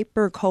a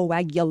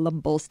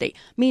hypercoagulable state,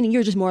 meaning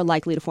you're just more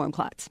likely to form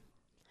clots.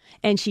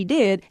 And she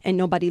did, and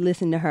nobody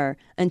listened to her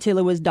until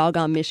it was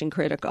doggone mission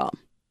critical.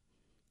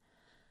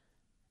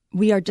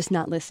 We are just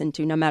not listened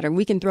to, no matter.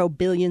 We can throw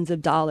billions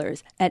of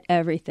dollars at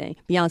everything.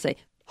 Beyonce,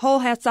 whole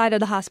side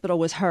of the hospital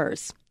was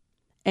hers,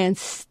 and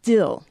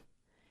still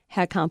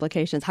had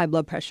complications, high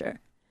blood pressure.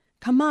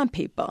 Come on,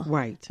 people.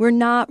 Right. We're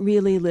not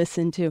really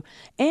listened to.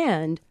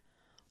 And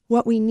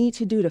what we need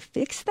to do to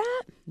fix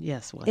that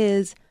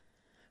is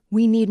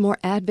we need more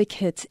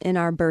advocates in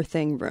our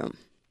birthing room.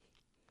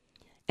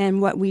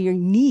 And what we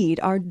need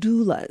are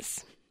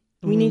doulas.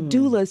 We need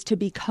doulas to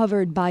be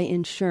covered by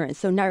insurance.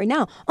 So now, right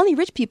now, only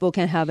rich people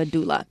can have a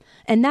doula.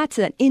 And that's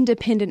an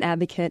independent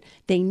advocate.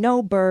 They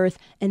know birth,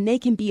 and they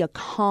can be a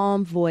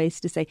calm voice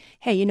to say,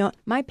 hey, you know,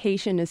 my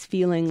patient is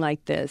feeling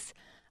like this.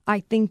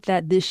 I think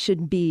that this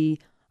should be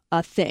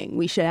a thing.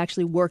 We should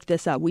actually work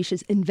this out. We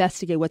should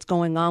investigate what's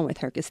going on with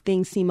her because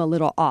things seem a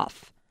little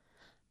off.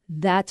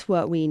 That's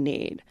what we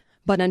need.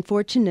 But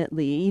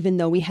unfortunately, even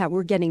though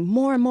we're getting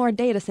more and more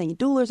data saying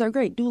doulas are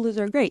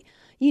great,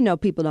 you know,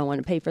 people don't want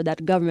to pay for that.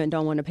 The government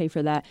don't want to pay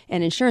for that.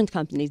 And insurance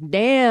companies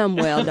damn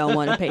well don't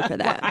want to pay for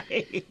that.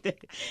 Right.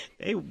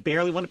 They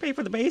barely want to pay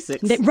for the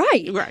basics.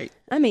 Right.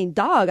 I mean,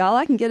 dog, all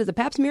I can get is a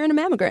pap smear and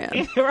a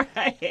mammogram.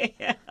 Right.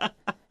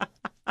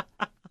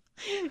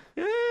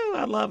 Ooh,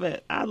 I love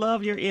it. I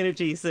love your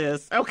energy,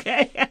 sis.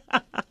 Okay.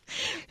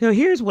 So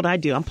here's what I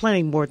do. I'm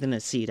planting more than a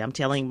seed. I'm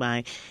telling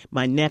my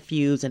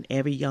nephews and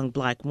every young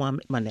black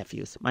woman, my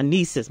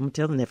nieces, I'm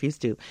telling nephews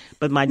too,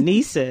 but my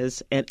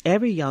nieces and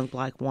every young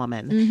black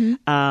woman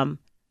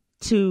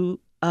to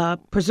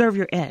preserve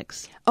your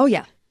eggs. Oh,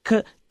 yeah.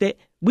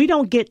 We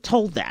don't get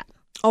told that.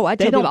 Oh, I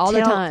tell people all the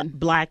time.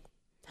 Black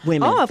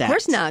women. Oh, of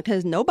course not,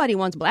 because nobody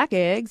wants black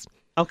eggs.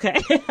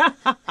 Okay.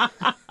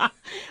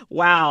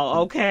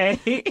 Wow.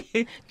 Okay.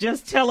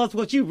 Just tell us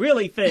what you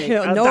really think.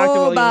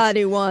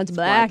 Nobody wants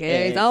black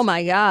eggs. Oh,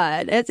 my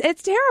God.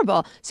 It's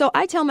terrible. So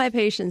I tell my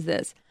patients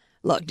this.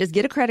 Look, just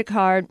get a credit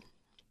card.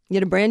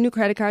 Get a brand new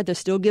credit card. They're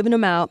still giving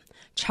them out.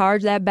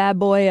 Charge that bad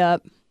boy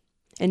up.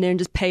 And then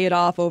just pay it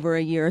off over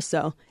a year or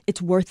so.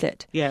 It's worth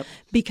it. Yeah.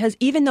 Because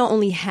even though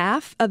only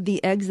half of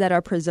the eggs that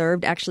are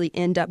preserved actually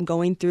end up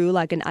going through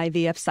like an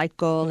IVF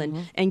cycle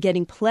and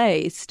getting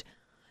placed,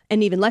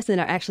 and even less than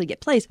that actually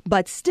get placed,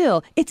 but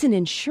still, it's an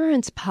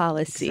insurance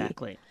policy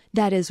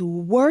that is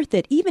worth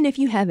it, even if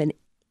you have an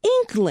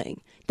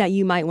inkling that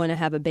you might want to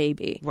have a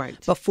baby.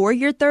 Right. Before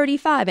you're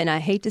 35, and I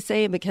hate to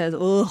say it because,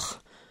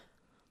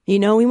 you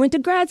know, we went to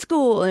grad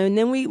school, and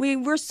then we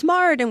were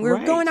smart, and we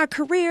were going our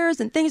careers,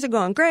 and things are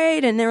going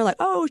great, and they were like,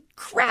 oh,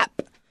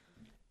 crap,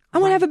 I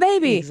want to have a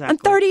baby. Exactly. I'm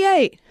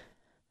 38.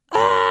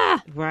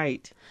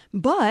 Right.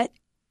 But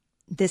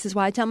this is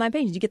why I tell my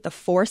patients, you get the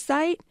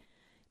foresight.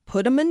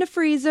 Put them in the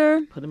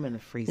freezer. Put them in the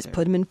freezer. Just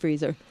put them in the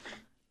freezer.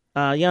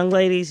 Young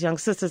ladies, young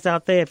sisters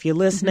out there, if you're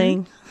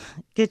listening,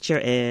 get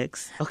your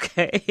eggs,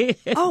 okay?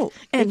 Oh,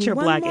 and get your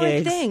one black more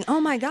eggs thing. Oh,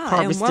 my God.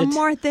 Harvested. And one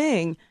more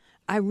thing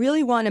I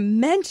really want to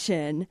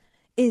mention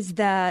is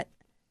that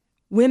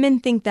women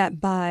think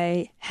that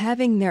by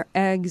having their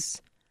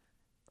eggs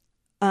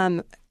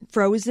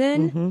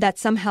frozen, that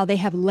somehow they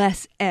have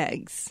less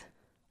eggs.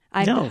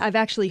 I've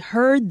actually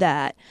heard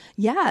that.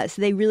 Yes,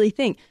 they really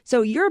think.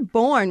 So you're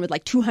born with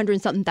like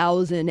 200-something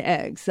thousand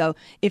eggs. So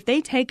if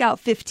they take out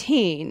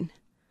 15,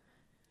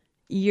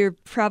 you're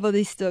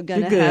probably still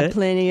going to have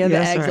plenty of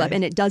eggs left.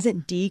 And it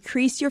doesn't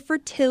decrease your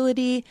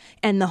fertility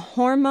and the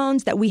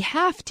hormones that we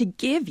have to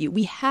give you.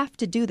 We have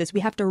to do this.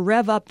 We have to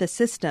rev up the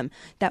system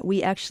that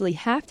we actually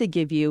have to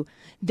give you.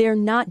 They're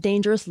not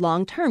dangerous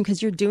long term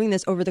because you're doing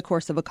this over the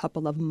course of a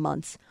couple of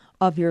months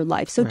of your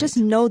life. So just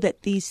know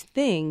that these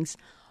things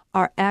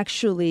have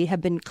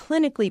been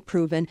clinically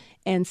proven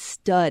and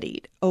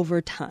studied over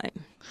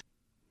time.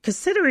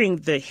 Considering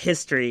the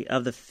history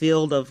of the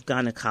field of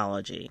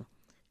gynecology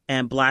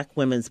and Black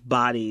women's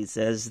bodies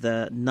as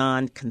the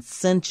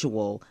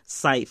non-consensual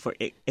site for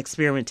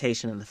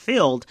experimentation in the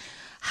field,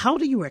 how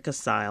do you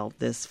reconcile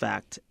this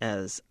fact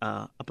as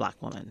a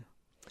Black woman?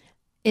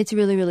 It's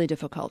really, really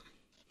difficult.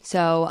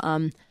 So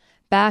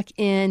back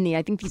in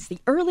I think it's the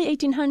early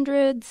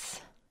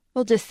 1800s,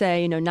 we'll just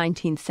say,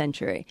 19th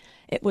century.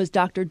 It was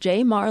Dr.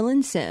 J.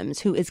 Marlin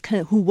Sims, who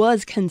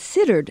was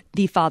considered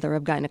the father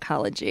of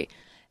gynecology.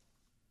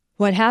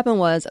 What happened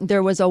was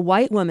there was a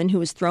white woman who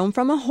was thrown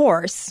from a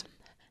horse,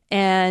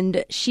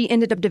 and she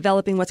ended up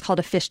developing what's called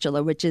a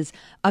fistula, which is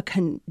a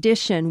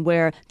condition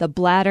where the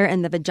bladder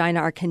and the vagina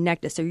are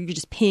connected. So you're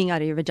just peeing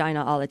out of your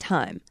vagina all the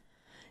time.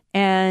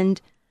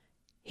 And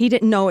he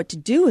didn't know what to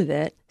do with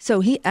it. So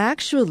he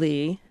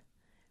actually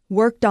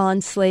worked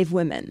on slave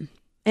women.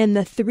 And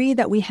the 3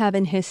 that we have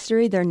in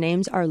history, their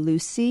names are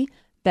Lucy,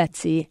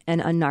 Betsy,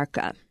 and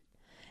Anarcha.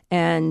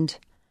 And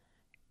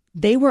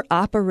they were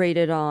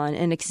operated on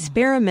and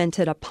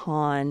experimented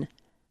upon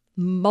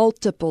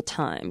multiple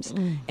times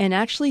and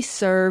actually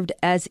served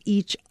as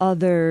each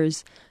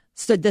other's,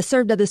 so they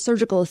served as the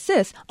surgical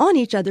assist on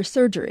each other's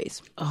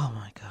surgeries. Oh,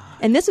 my God.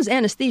 And this was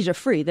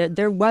anesthesia-free.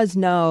 There was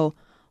no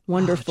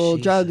wonderful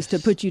drugs to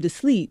put you to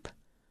sleep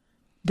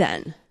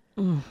then.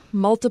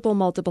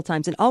 Multiple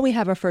times. And all we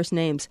have are first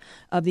names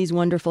of these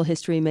wonderful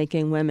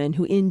history-making women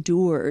who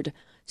endured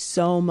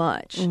so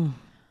much.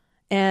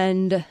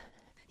 And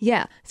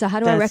yeah, so how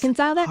do I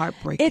reconcile that?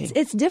 Heartbreaking.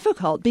 It's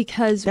difficult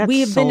because That's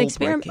we've been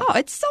soul-breaking.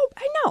 I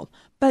know.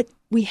 But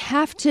we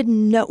have to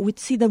know,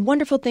 see, the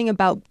wonderful thing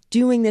about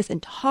doing this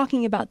and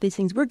talking about these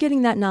things, we're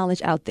getting that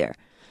knowledge out there.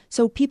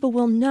 So people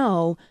will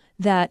know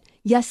that,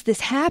 yes, this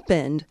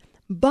happened,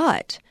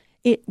 but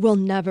it will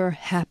never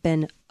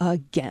happen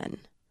again.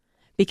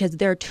 Because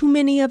there are too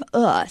many of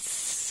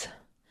us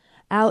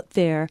out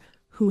there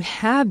who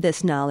have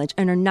this knowledge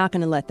and are not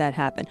going to let that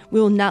happen.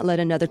 We will not let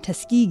another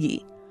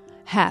Tuskegee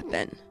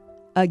happen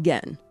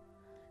again.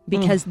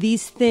 Because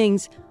these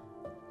things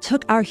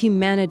took our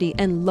humanity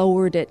and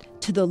lowered it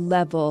to the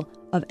level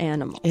of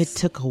animals. It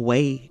took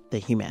away the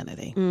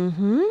humanity.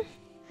 Mm-hmm.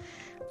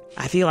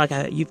 I feel like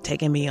you've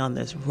taken me on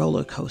this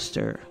roller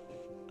coaster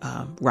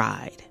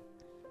ride.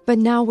 But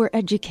now we're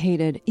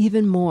educated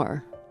even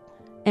more.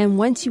 And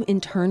once you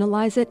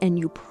internalize it and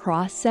you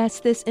process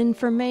this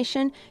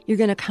information, you're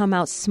going to come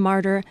out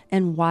smarter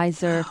and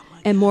wiser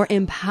and more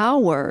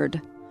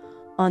empowered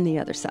on the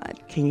other side.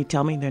 Can you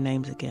tell me their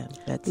names again?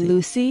 Betsy,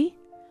 Lucy,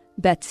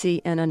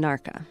 Betsy, and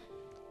Anarcha.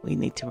 We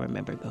need to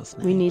remember those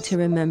names. We need to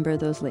remember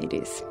those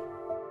ladies.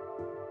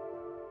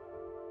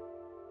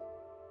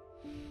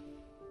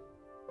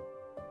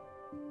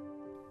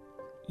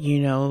 You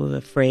know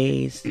the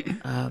phrase,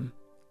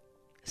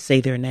 say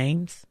their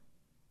names?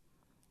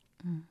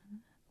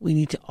 We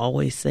need to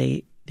always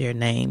say their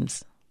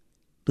names,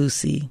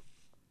 Lucy,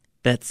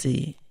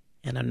 Betsy,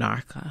 and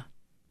Anarcha,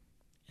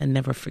 and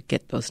never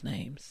forget those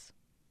names.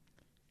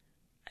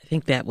 I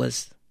think that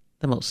was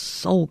the most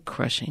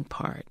soul-crushing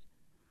part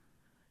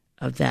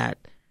of that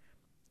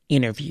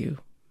interview,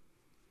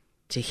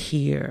 to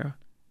hear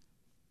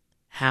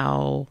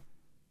how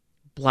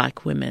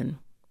Black women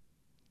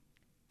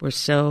were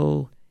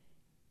so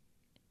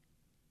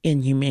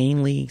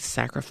inhumanely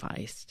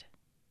sacrificed.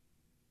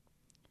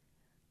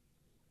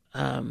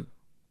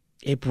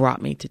 It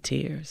brought me to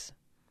tears.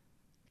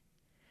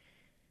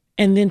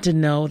 And then to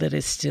know that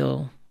it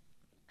still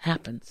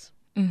happens.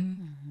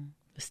 Mm-hmm.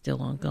 It's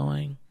still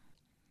ongoing.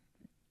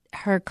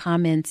 Her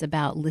comments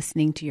about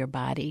listening to your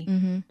body.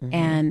 Mm-hmm.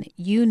 And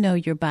you know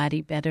your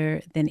body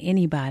better than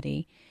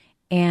anybody.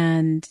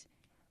 And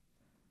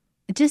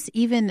just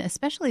even,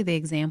 especially the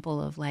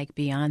example of like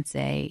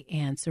Beyonce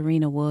and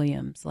Serena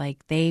Williams,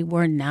 like they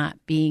were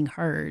not being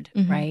heard,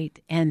 right?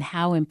 And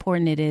how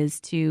important it is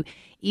to,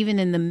 even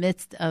in the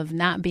midst of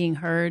not being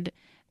heard,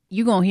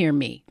 you gonna hear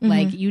me.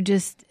 Like you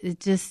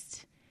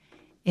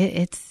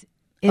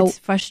it's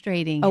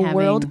frustrating. A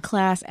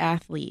world-class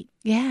athlete.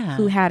 Yeah.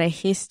 Who had a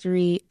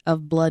history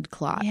of blood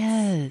clots.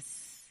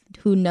 Yes.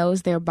 Who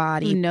knows their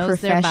body who knows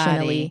professionally.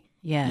 Their body.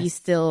 Yes. You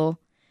still,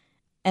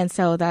 and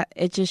so that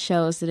it just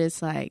shows that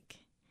it's like,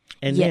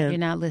 and then, then you're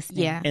not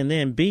listening. Yeah. And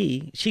then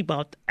B, she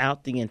bought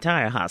out the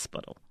entire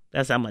hospital.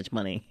 That's how much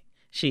money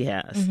she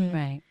has.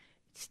 Right.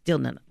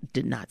 Still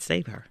did not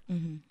save her.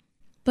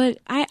 But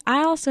I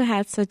also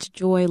had such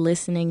joy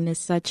listening to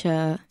such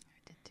a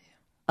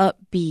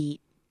upbeat,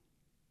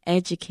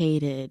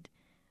 educated,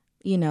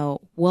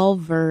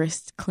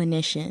 well-versed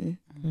clinician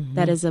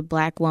that is a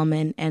Black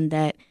woman and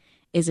that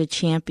is a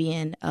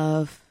champion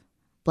of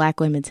Black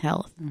women's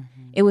health.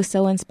 It was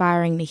so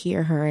inspiring to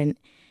hear her,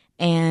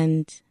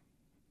 and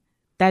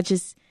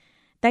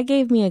that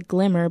gave me a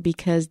glimmer,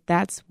 because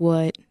that's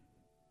what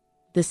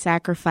the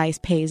sacrifice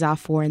pays off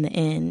for in the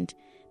end,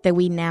 that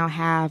we now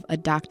have a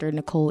Dr.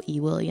 Nicole E.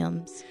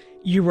 Williams.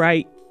 You're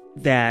right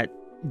that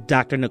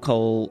Dr.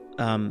 Nicole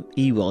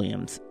E.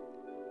 Williams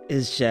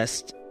is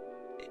just,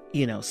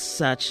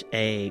 such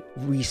a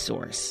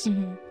resource,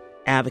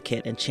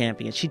 advocate and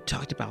champion. She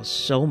talked about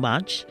so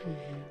much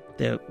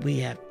that we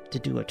have to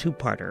do a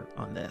two-parter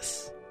on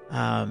this.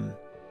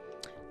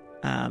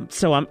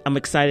 So I'm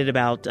excited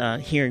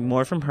about hearing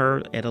more from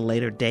her at a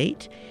later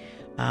date.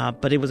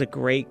 But it was a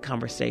great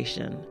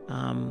conversation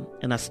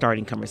and a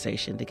starting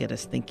conversation to get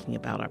us thinking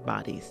about our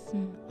bodies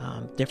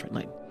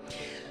differently.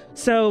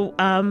 So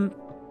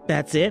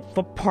that's it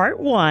for part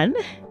 1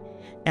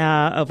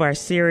 of our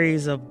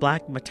series of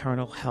Black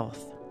maternal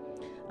health.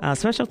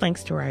 Special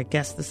thanks to our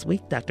guest this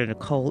week, Dr.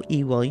 Nicole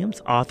E.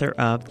 Williams, author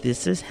of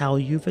This Is How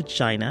You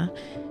Vagina.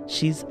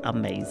 She's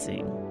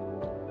amazing.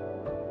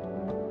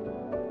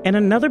 And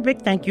another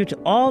big thank you to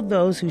all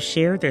those who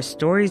shared their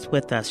stories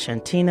with us.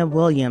 Shantina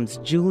Williams,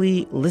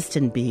 Julie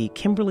Listenby,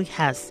 Kimberly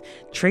Hess,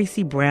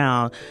 Tracy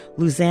Brown,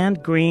 Luzanne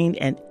Green,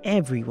 and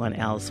everyone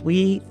else.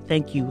 We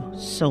thank you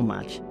so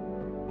much.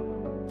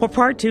 For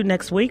part 2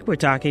 next week, we're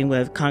talking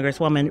with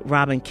Congresswoman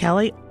Robin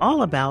Kelly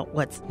all about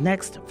what's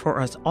next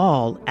for us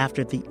all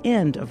after the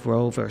end of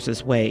Roe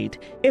versus Wade.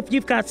 If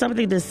you've got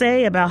something to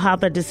say about how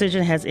the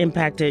decision has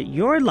impacted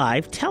your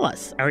life, tell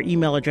us. Our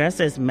email address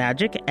is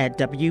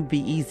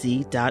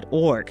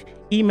magic@wbez.org.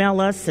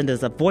 Email us, send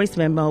us a voice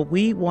memo.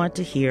 We want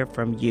to hear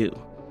from you.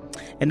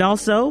 And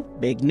also,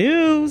 big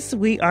news,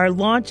 we are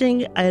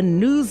launching a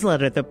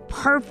newsletter, the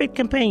perfect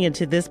companion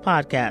to this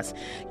podcast.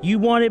 You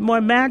wanted more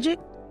magic?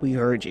 We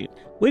heard you.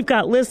 We've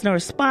got listener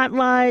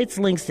spotlights,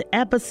 links to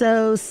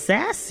episodes,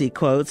 sassy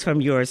quotes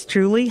from yours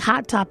truly,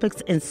 hot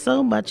topics, and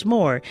so much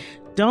more.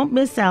 Don't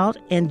miss out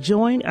and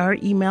join our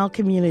email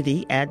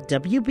community at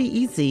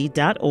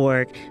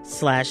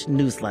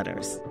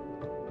wbez.org/newsletters.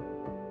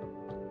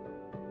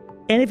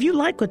 And if you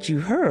like what you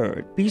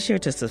heard, be sure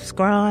to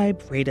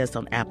subscribe, rate us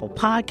on Apple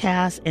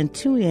Podcasts, and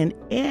tune in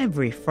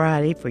every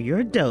Friday for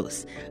your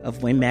dose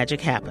of When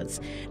Magic Happens.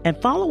 And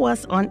follow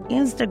us on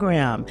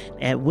Instagram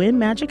at When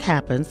Magic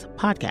Happens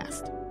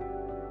Podcast.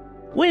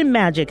 When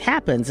Magic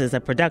Happens is a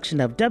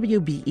production of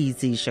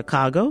WBEZ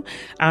Chicago.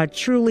 Our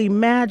truly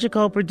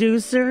magical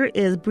producer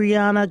is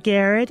Brianna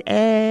Garrett.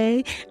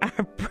 Our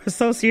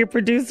associate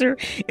producer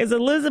is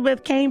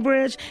Elizabeth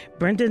Cambridge.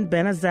 Brendan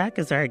Benazak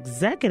is our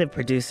executive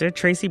producer.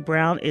 Tracy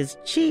Brown is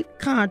chief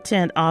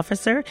content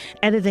officer.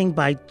 Editing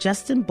by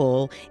Justin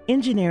Bull.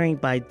 Engineering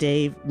by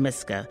Dave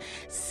Miska.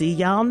 See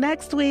y'all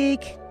next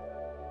week.